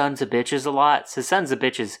sons of bitches a lot. So sons of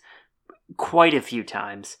bitches quite a few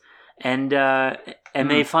times. And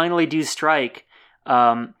they finally do strike.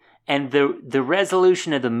 And the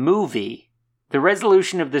resolution of the movie, the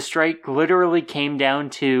resolution of the strike literally came down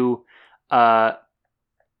to Homer's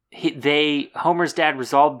dad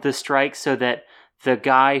resolved the strike so that the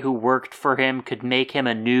guy who worked for him could make him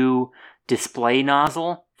a new display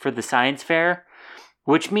nozzle for the science fair,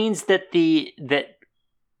 which means that the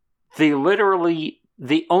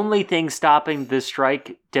only thing stopping the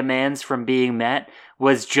strike demands from being met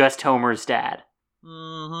was just Homer's dad.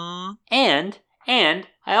 Mm-hmm. And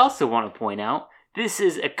I also want to point out, this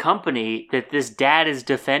is a company that this dad is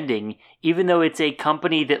defending, even though it's a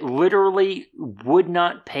company that literally would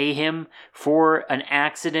not pay him for an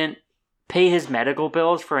accident, pay his medical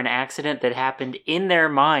bills for an accident that happened in their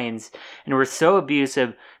mines, and were so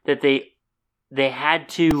abusive that they had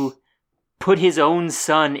to put his own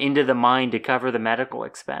son into the mine to cover the medical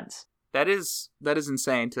expense. That is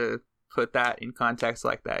insane to put that in context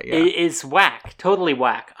like that. Yeah, it's whack, totally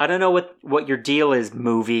whack. I don't know what your deal is,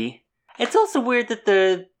 movie. It's also weird that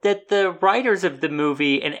the writers of the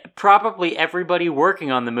movie and probably everybody working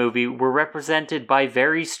on the movie were represented by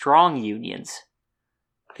very strong unions.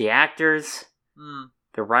 The actors,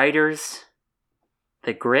 the writers,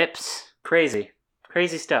 the grips. Crazy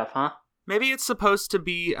stuff, huh? Maybe it's supposed to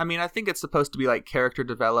be, I think it's supposed to be like character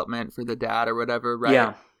development for the dad or whatever, right?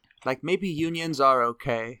 Yeah. Like maybe unions are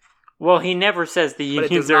okay. Well, he never says the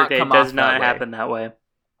unions are okay. It does not happen that way.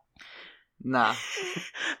 Nah.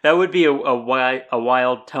 That would be a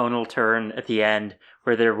wild tonal turn at the end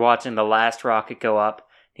where they're watching the last rocket go up.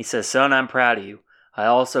 He says, "Son, I'm proud of you. I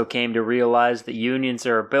also came to realize that unions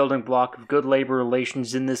are a building block of good labor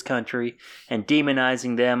relations in this country, and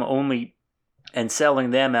demonizing them and selling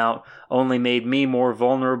them out only made me more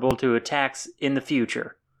vulnerable to attacks in the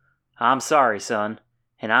future. I'm sorry, son.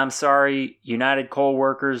 And I'm sorry, United Coal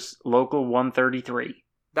Workers, Local 133.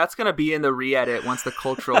 That's going to be in the re-edit once the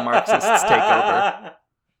cultural Marxists take over.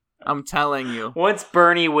 I'm telling you. Once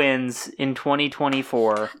Bernie wins in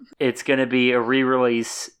 2024, it's going to be a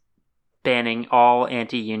re-release banning all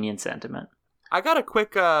anti-union sentiment. I got a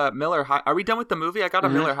quick Miller highlight. Are we done with the movie? I got a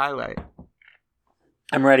Miller highlight.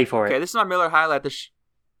 I'm ready for it. Okay, this is my Miller highlight.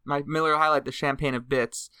 My Miller highlight, the champagne of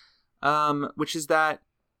bits, which is that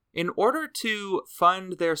in order to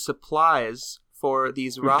fund their supplies for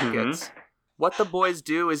these rockets, what the boys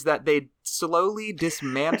do is that they slowly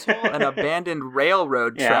dismantle an abandoned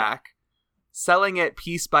railroad track, selling it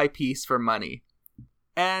piece by piece for money.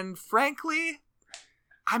 And frankly,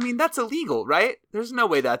 that's illegal, right? There's no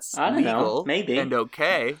way that's legal Maybe. And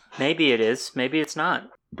okay. Maybe it is. Maybe it's not.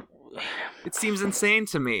 It seems insane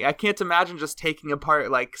to me. I can't imagine just taking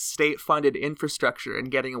apart like state-funded infrastructure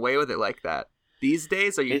and getting away with it like that. These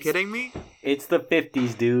days, are you kidding me? It's the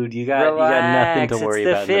 50s, dude. You got nothing to worry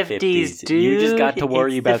about in the 50s. Dude. You just got to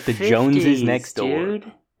worry about the 50s, Joneses next door.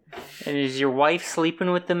 Dude. And is your wife sleeping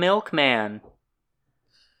with the milkman?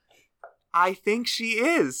 I think she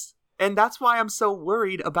is. And that's why I'm so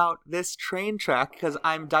worried about this train track, because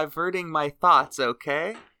I'm diverting my thoughts,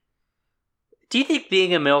 okay? Do you think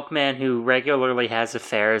being a milkman who regularly has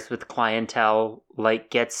affairs with clientele, like,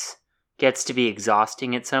 gets to be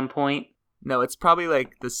exhausting at some point? No, it's probably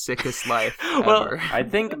like the sickest life Well, ever. I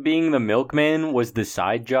think being the milkman was the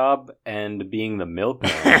side job, and being the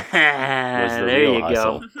milkman was the there real you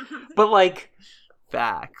hustle. go. But like,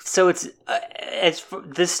 Facts. so it's as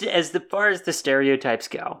far as the stereotypes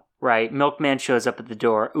go, right? Milkman shows up at the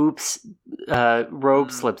door. Oops,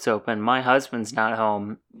 robe slips open. My husband's not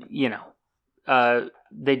home. You know,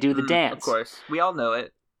 they do the dance. Of course. We all know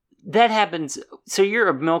it. That happens. So you're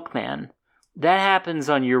a milkman. That happens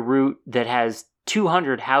on your route that has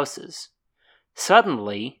 200 houses.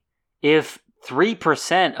 Suddenly, if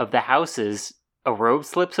 3% of the houses a robe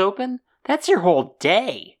slips open, that's your whole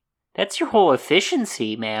day. That's your whole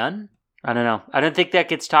efficiency, man. I don't know. I don't think that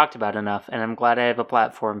gets talked about enough, and I'm glad I have a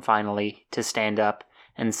platform finally to stand up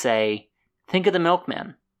and say, think of the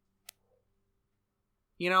milkman.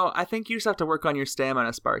 You know, I think you just have to work on your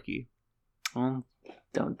stamina, Sparky. Well,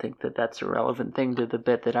 don't think that that's a relevant thing to the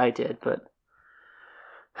bit that I did, but...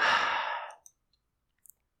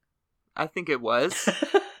 I think it was.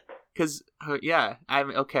 Because, yeah,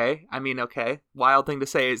 okay. Wild thing to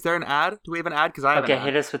say. Is there an ad? Do we have an ad? Because I have an ad. Okay,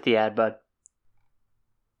 hit us with the ad, bud.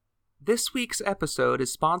 This week's episode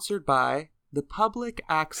is sponsored by the Public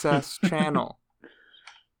Access Channel.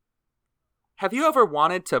 Have you ever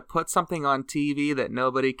wanted to put something on TV that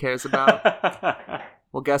nobody cares about?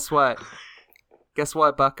 Well, guess what? Guess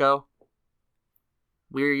what, bucko?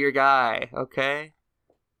 We're your guy, okay?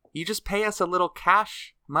 You just pay us a little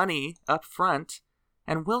cash money up front,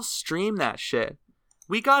 and we'll stream that shit.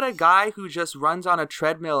 We got a guy who just runs on a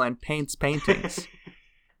treadmill and paints paintings.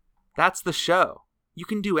 That's the show. You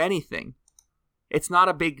can do anything. It's not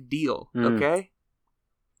a big deal, okay?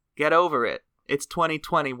 Get over it. It's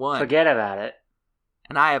 2021. Forget about it.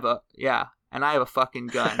 And I have a fucking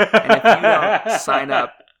gun. And if you don't sign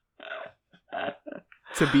up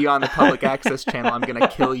to be on the Public Access Channel, I'm gonna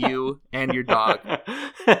kill you and your dog.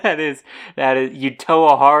 That is, you toe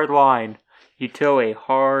a hard line. You toe a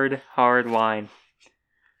hard line.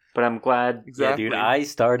 But I'm glad. Exactly. Yeah, dude, I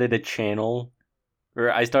started a channel,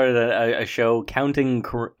 or I started a show counting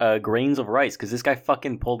grains of rice, because this guy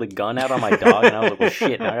fucking pulled a gun out on my dog, and I was like, well,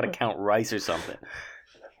 shit, now I gotta count rice or something.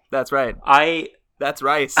 That's right. That's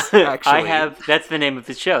rice, actually. That's the name of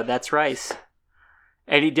his show. That's Rice.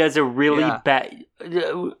 And he does a really bad...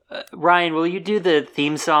 Ryan, will you do the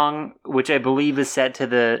theme song, which I believe is set to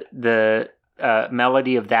the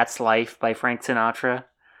melody of That's Life by Frank Sinatra?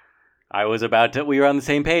 I was about to... We were on the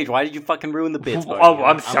same page. Why did you fucking ruin the bits, buddy? Oh,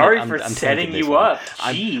 I'm sorry for setting you up.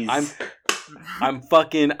 Jeez.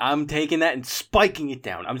 I'm taking that and spiking it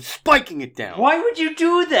down. I'm spiking it down. Why would you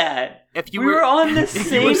do that? If you we were on the same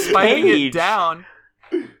if you were spiking page. it down...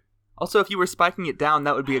 Also, if you were spiking it down,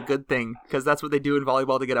 that would be a good thing, because that's what they do in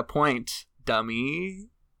volleyball to get a point, dummy.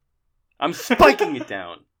 I'm spiking it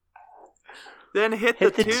down. Then hit the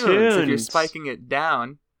tunes if you're spiking it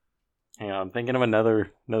down. Hang on, I'm thinking of another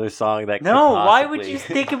song that. No, could why possibly... would you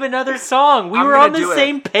think of another song? We I'm were gonna on the do it.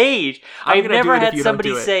 same page. I'm I've never had somebody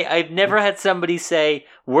it. say. I've never had somebody say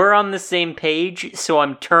we're on the same page, so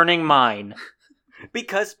I'm turning mine.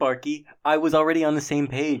 Because, Sparky, I was already on the same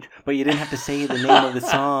page, but you didn't have to say the name of the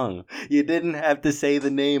song. You didn't have to say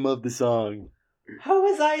the name of the song. How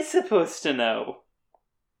was I supposed to know?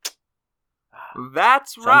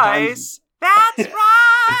 That's rice. That's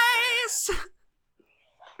rice.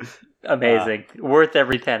 Amazing. Worth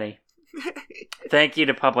every penny. Thank you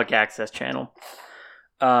to Public Access Channel.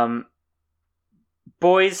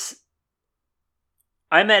 Boys,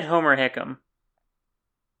 I met Homer Hickam.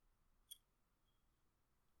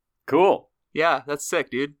 Cool. Yeah, that's sick,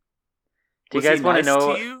 dude. Do you guys want to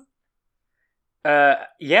know? To you?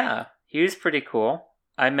 Yeah, he was pretty cool.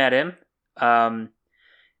 I met him. And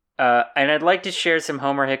I'd like to share some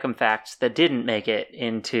Homer Hickam facts that didn't make it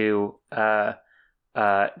into that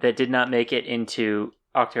did not make it into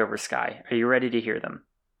October Sky. Are you ready to hear them?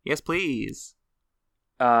 Yes, please.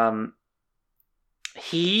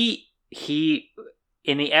 He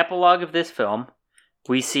in the epilogue of this film,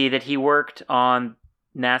 we see that he worked on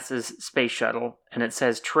NASA's space shuttle, and it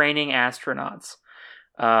says training astronauts.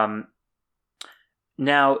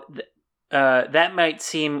 Now, that might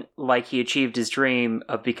seem like he achieved his dream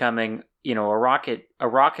of becoming, a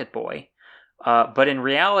rocket boy. But in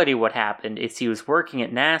reality, what happened is he was working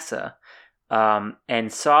at NASA,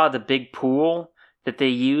 and saw the big pool that they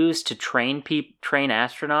use to train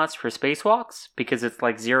astronauts for spacewalks, because it's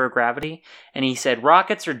like zero gravity. And he said,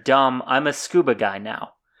 rockets are dumb. I'm a scuba guy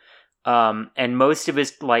now. And most of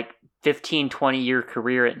his 15, 20-year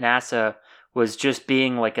career at NASA was just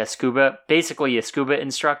being basically a scuba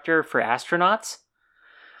instructor for astronauts.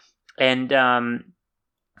 And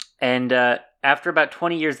after about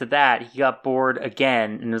 20 years of that, he got bored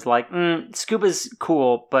again and was like, scuba's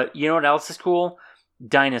cool, but you know what else is cool?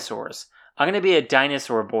 Dinosaurs. I'm going to be a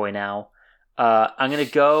dinosaur boy now. I'm going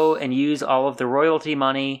to go and use all of the royalty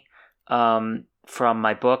money from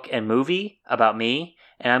my book and movie about me,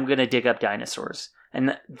 and I'm going to dig up dinosaurs.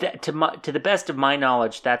 And to the best of my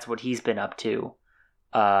knowledge, that's what he's been up to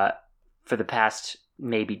for the past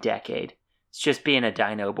maybe decade. It's just being a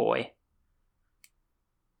dino boy.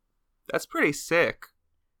 That's pretty sick.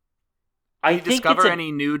 I Did you discover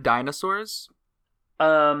any new dinosaurs?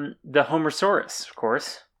 The Homersaurus, of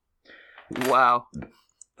course. Wow.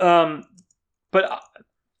 But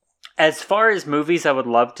as far as movies, I would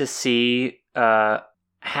love to see have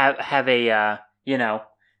a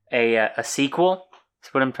a sequel.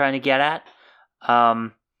 That's what I'm trying to get at.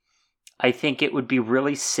 I think it would be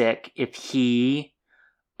really sick if he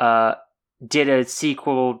did a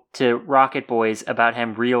sequel to Rocket Boys about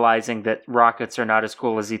him realizing that rockets are not as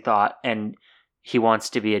cool as he thought, and he wants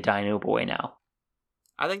to be a dino boy now.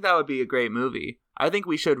 I think that would be a great movie. I think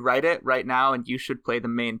we should write it right now, and you should play the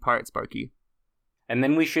main part, Sparky. And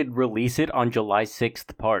then we should release it on July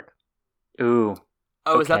 6th Park. Ooh.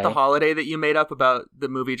 Oh, okay. Is that the holiday that you made up about the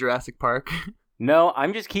movie Jurassic Park? No,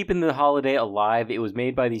 I'm just keeping the holiday alive. It was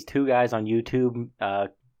made by these two guys on YouTube,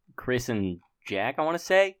 Chris and Jack, I want to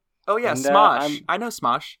say. Oh, yeah, and, Smosh. I know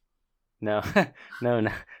Smosh. No, no,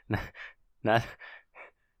 not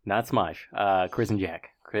Smosh. Chris and Jack.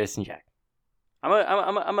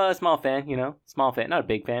 I'm a small fan, small fan, not a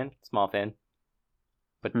big fan, small fan.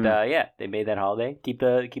 But yeah, they made that holiday. Keep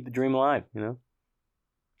the dream alive,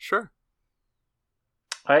 Sure.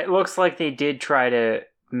 It looks like they did try to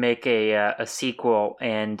make a sequel,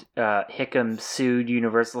 and Hickam sued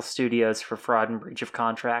Universal Studios for fraud and breach of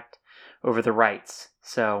contract over the rights.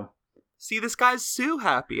 So, see, this guy's Sue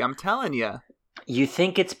happy. I'm telling you. You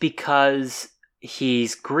think it's because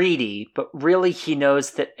he's greedy, but really he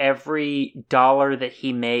knows that every dollar that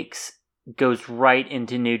he makes goes right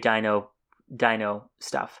into new dino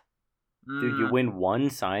stuff. Dude, you win one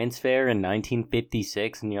science fair in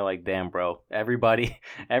 1956, and you're like, damn, bro. Everybody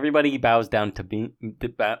bows down to me.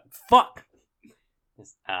 Fuck!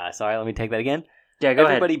 Sorry, let me take that again. Yeah, go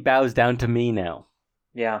ahead. Everybody bows down to me now.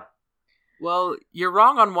 Yeah. Well, you're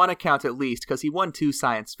wrong on one account at least, because he won 2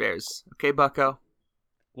 science fairs. Okay, bucko?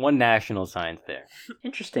 One national science fair.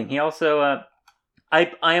 Interesting. He also, I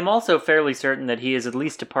am also fairly certain that he is at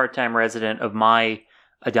least a part-time resident of my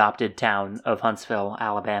adopted town of Huntsville,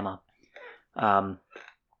 Alabama.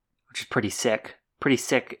 Which is pretty sick. Pretty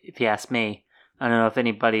sick, if you ask me. I don't know if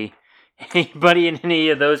anybody in any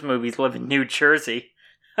of those movies live in New Jersey.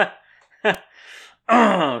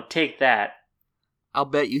 Oh, take that. I'll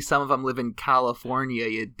bet you some of them live in California,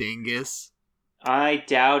 you dingus. I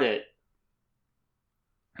doubt it.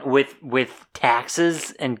 With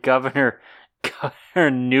taxes and Governor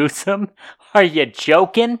Newsom? Are you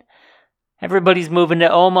joking? Everybody's moving to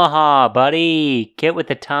Omaha, buddy. Get with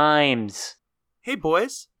the times. Hey,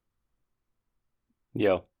 boys.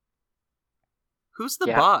 Yo. Who's the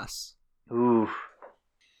boss? Ooh.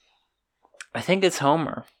 I think it's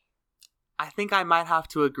Homer. I think I might have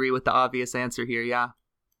to agree with the obvious answer here, yeah.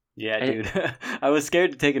 Yeah, dude. I was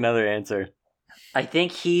scared to take another answer. I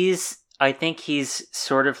think he's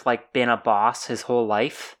sort of like been a boss his whole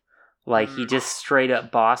life. Like he just straight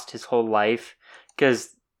up bossed his whole life, because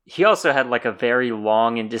he also had like a very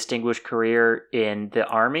long and distinguished career in the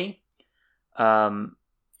army,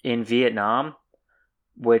 in Vietnam,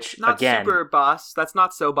 which not again, super boss. That's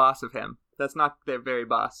not so boss of him. That's not their very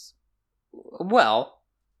boss. Well,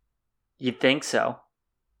 you'd think so.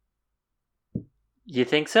 You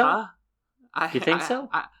think so? You think so?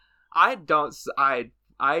 I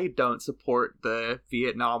don't support the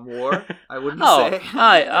Vietnam War. I wouldn't say.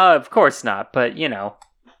 Of course not. But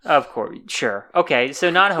of course, sure. Okay, so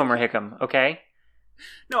not Homer Hickam. Okay.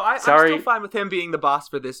 No, I'm still fine with him being the boss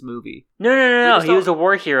for this movie. No. He was a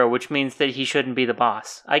war hero, which means that he shouldn't be the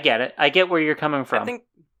boss. I get it. I get where you're coming from. I think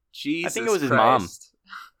it was his mom.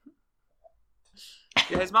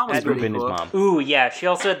 Yeah, his mom was pretty cool. His mom. Ooh, yeah. She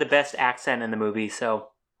also had the best accent in the movie, so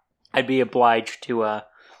I'd be obliged to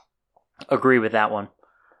agree with that one.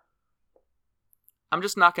 I'm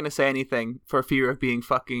just not going to say anything for fear of being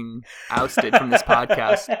fucking ousted from this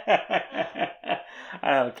podcast.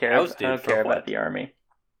 I don't care. I don't care about the army.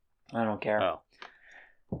 I don't care. Oh.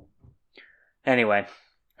 Anyway,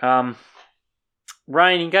 Ryan,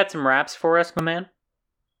 you got some raps for us, my man?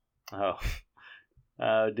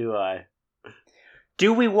 Do I?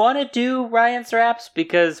 Do we want to do Ryan's raps?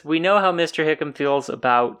 Because we know how Mr. Hickam feels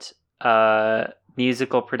about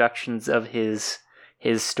musical productions of his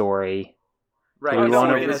story. Right. Do we He's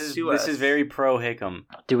wanna- gonna this sue us. is very pro Hickam.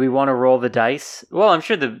 Do we want to roll the dice? Well, I'm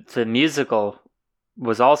sure the musical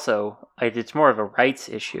was also. It's more of a rights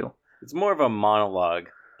issue. It's more of a monologue,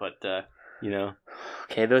 but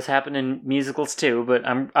Okay, those happen in musicals too, but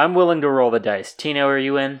I'm willing to roll the dice. Tino, are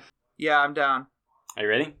you in? Yeah, I'm down. Are you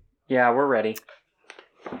ready? Yeah, we're ready.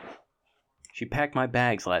 She packed my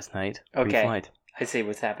bags last night. Okay. Pre-flight. I see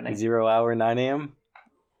what's happening. 0 hour, 9 a.m.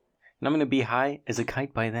 And I'm gonna be high as a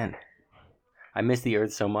kite by then. I miss the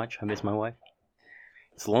Earth so much. I miss my wife.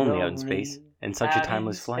 It's lonely out in space, and such a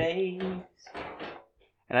timeless flight.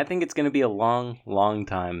 And I think it's gonna be a long, long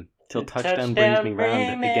time till touchdown brings me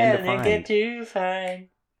round again to find.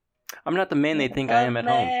 I'm not the man they think I am at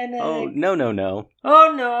home. Oh, no.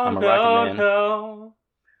 Oh no, I'm a rocket man. no.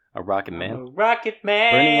 A rocket I'm man. a rocket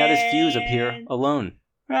man. Burning out his fuse up here, alone.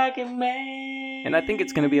 Rocket man. And I think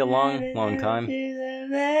it's gonna be a long, long time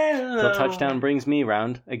till touchdown brings me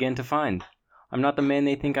round again to find. I'm not the man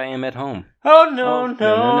they think I am at home. Oh no, Oh,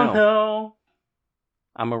 no.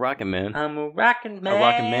 I'm a rocket man. I'm a rocket man. A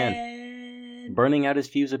rocket man. Burning out his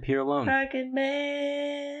fuse up here alone. Rocket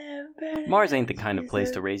man. Mars ain't the kind of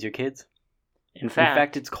place to raise your kids. In In fact,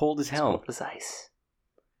 fact, it's cold as it's hell. cold as ice.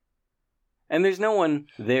 And there's no one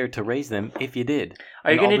there to raise them if you did.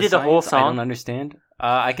 Are you And all gonna do the whole science I don't song? understand.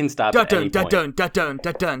 I can stop Dun at dun any dun point. dun dun dun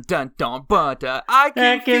dun dun dun dun. But I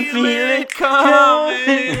can can feel feel it it coming in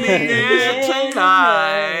the coming air in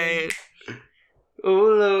tonight. Oh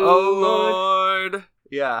Lord. Oh Lord.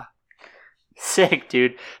 Yeah. Sick,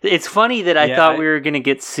 dude. It's funny that I Yeah, thought we were gonna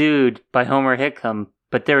get sued by Homer Hickam,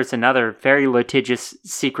 but there was another very litigious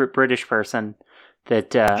secret British person that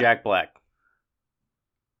Jack Black.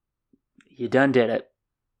 you done did it.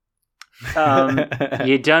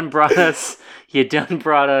 You done brought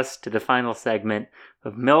us to the final segment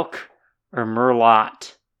of Milk or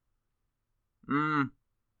Merlot.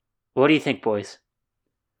 What do you think, boys?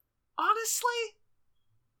 Honestly,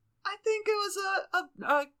 I think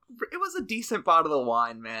it was a decent bottle of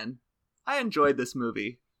wine, man. I enjoyed this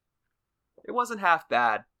movie. It wasn't half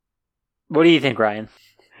bad. What do you think, Ryan?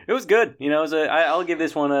 It was good. I'll give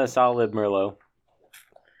this one a solid Merlot.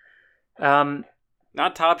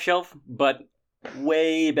 Not top shelf, but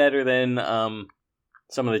way better than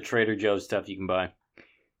some of the Trader Joe's stuff you can buy.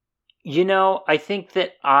 I think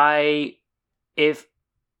that if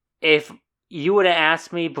you would have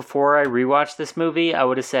asked me before I rewatched this movie, I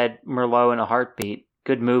would have said Merlot in a heartbeat.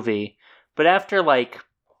 Good movie. But after,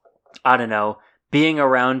 I don't know, being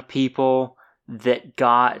around people that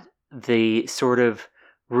got the sort of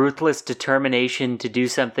ruthless determination to do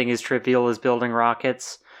something as trivial as building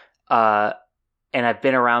rockets, and I've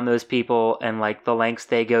been around those people and the lengths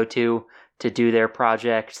they go to do their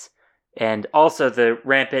projects, and also the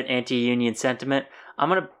rampant anti-union sentiment, I'm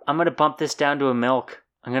gonna bump this down to a milk.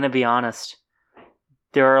 I'm gonna be honest.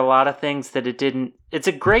 There are a lot of things that it's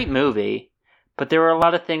a great movie, but there were a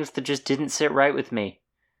lot of things that just didn't sit right with me.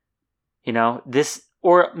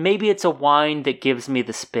 Or maybe it's a wine that gives me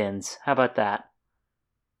the spins. How about that?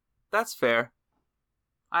 That's fair.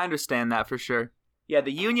 I understand that for sure. Yeah,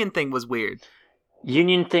 the union thing was weird.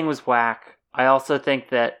 Union thing was whack. I also think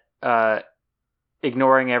that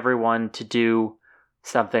ignoring everyone to do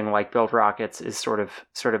something like build rockets is sort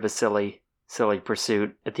of a silly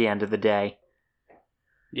pursuit at the end of the day.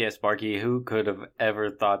 Yeah, Sparky, who could have ever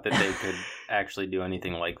thought that they could actually do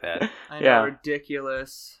anything like that? I know, Yeah.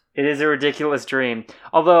 ridiculous. It is a ridiculous dream.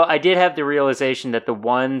 Although I did have the realization that the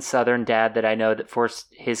one Southern dad that I know that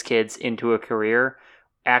forced his kids into a career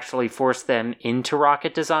actually forced them into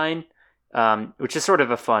rocket design, which is sort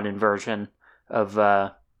of a fun inversion of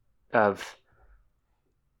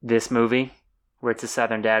this movie, where it's a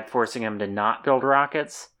Southern dad forcing him to not build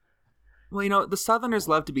rockets. Well, the Southerners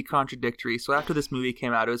love to be contradictory, so after this movie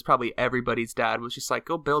came out, it was probably everybody's dad was just like,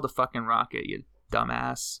 go build a fucking rocket, you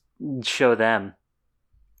dumbass. Show them.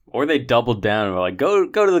 Or they doubled down and were like, go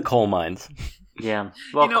to the coal mines. Yeah.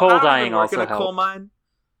 Well, I coal don't dying even work also in a coal helped. mine.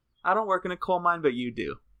 I don't work in a coal mine, but you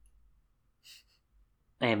do.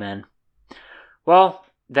 Amen. Well,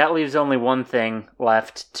 that leaves only one thing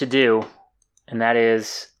left to do, and that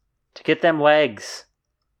is to get them legs.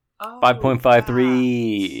 Oh,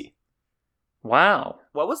 5.53. Wow.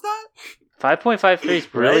 What was that? 5.53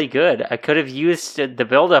 is really Right? good. I could have used the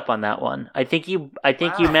build up on that one. I think you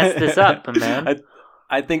Wow. messed this up, man.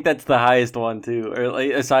 I think that's the highest one too, or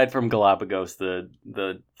aside from Galapagos,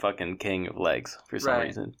 the fucking king of legs for some Right.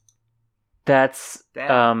 reason. That's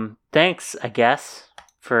Damn. thanks, I guess,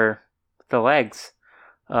 for the legs.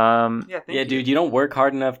 Yeah, thank Yeah, you. dude, you don't work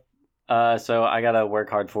hard enough, so I gotta work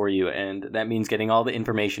hard for you, and that means getting all the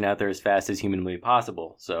information out there as fast as humanly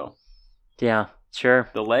possible. So, Yeah. Sure.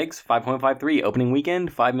 The legs, 5.53. Opening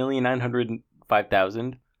weekend,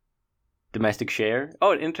 5,905,000. Domestic share.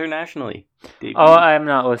 Oh, internationally. Oh, I'm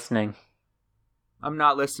not listening. I'm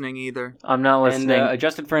not listening either. I'm not listening. And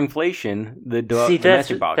adjusted for inflation, the See,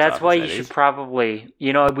 domestic box that's office, why that you is, should probably...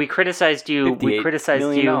 You know, we criticized you $58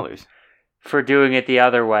 million. for doing it the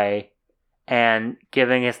other way and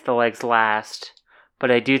giving us the legs last.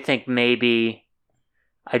 But I do think maybe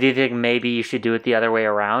you should do it the other way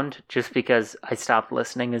around, just because I stopped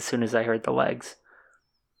listening as soon as I heard the legs.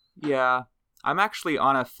 Yeah. I'm actually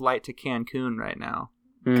on a flight to Cancun right now.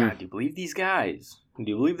 God, do you believe these guys? Do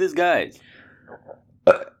you believe these guys?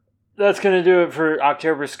 That's going to do it for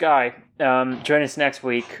October Sky. Join us next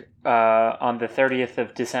week on the 30th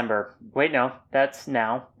of December. Wait, no, that's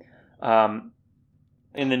now. In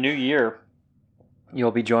the new year,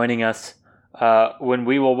 you'll be joining us when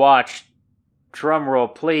we will watch,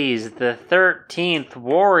 drumroll please, the 13th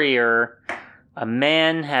Warrior. A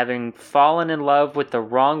man having fallen in love with the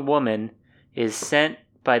wrong woman is sent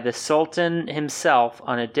by the Sultan himself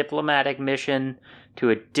on a diplomatic mission to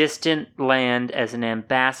a distant land as an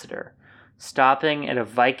ambassador. Stopping at a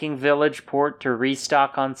Viking village port to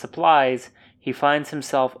restock on supplies, he finds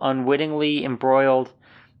himself unwittingly embroiled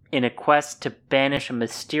in a quest to banish a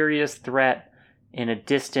mysterious threat in a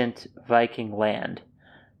distant Viking land.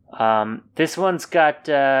 This one's got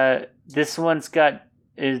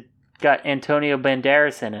Antonio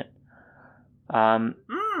Banderas in it.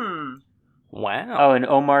 Wow. Oh, and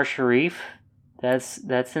Omar Sharif. That's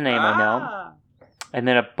the name I know. And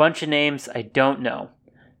then a bunch of names I don't know.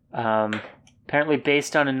 Apparently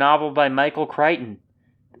based on a novel by Michael Crichton,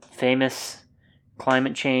 famous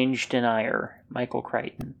climate change denier, Michael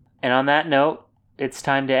Crichton. And on that note, it's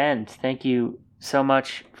time to end. Thank you so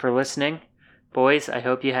much for listening. Boys, I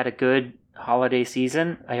hope you had a good holiday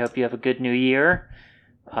season. I hope you have a good new year.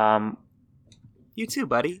 You too,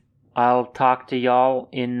 buddy. I'll talk to y'all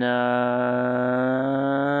in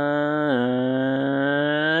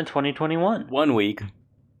 2021. 1 week.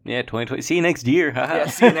 Yeah, 2020. See you next year. Yeah,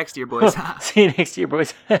 see you next year, boys. See you next year,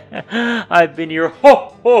 boys. I've been your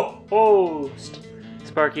host,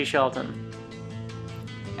 Sparky Shelton.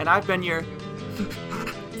 And I've been your...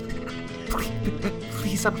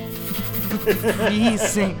 Please, I'm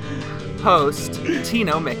freezing host,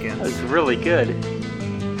 Tino Mickens. That was really good.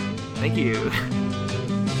 Thank you.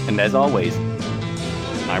 And as always,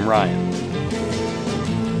 I'm Ryan.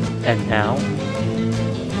 And now...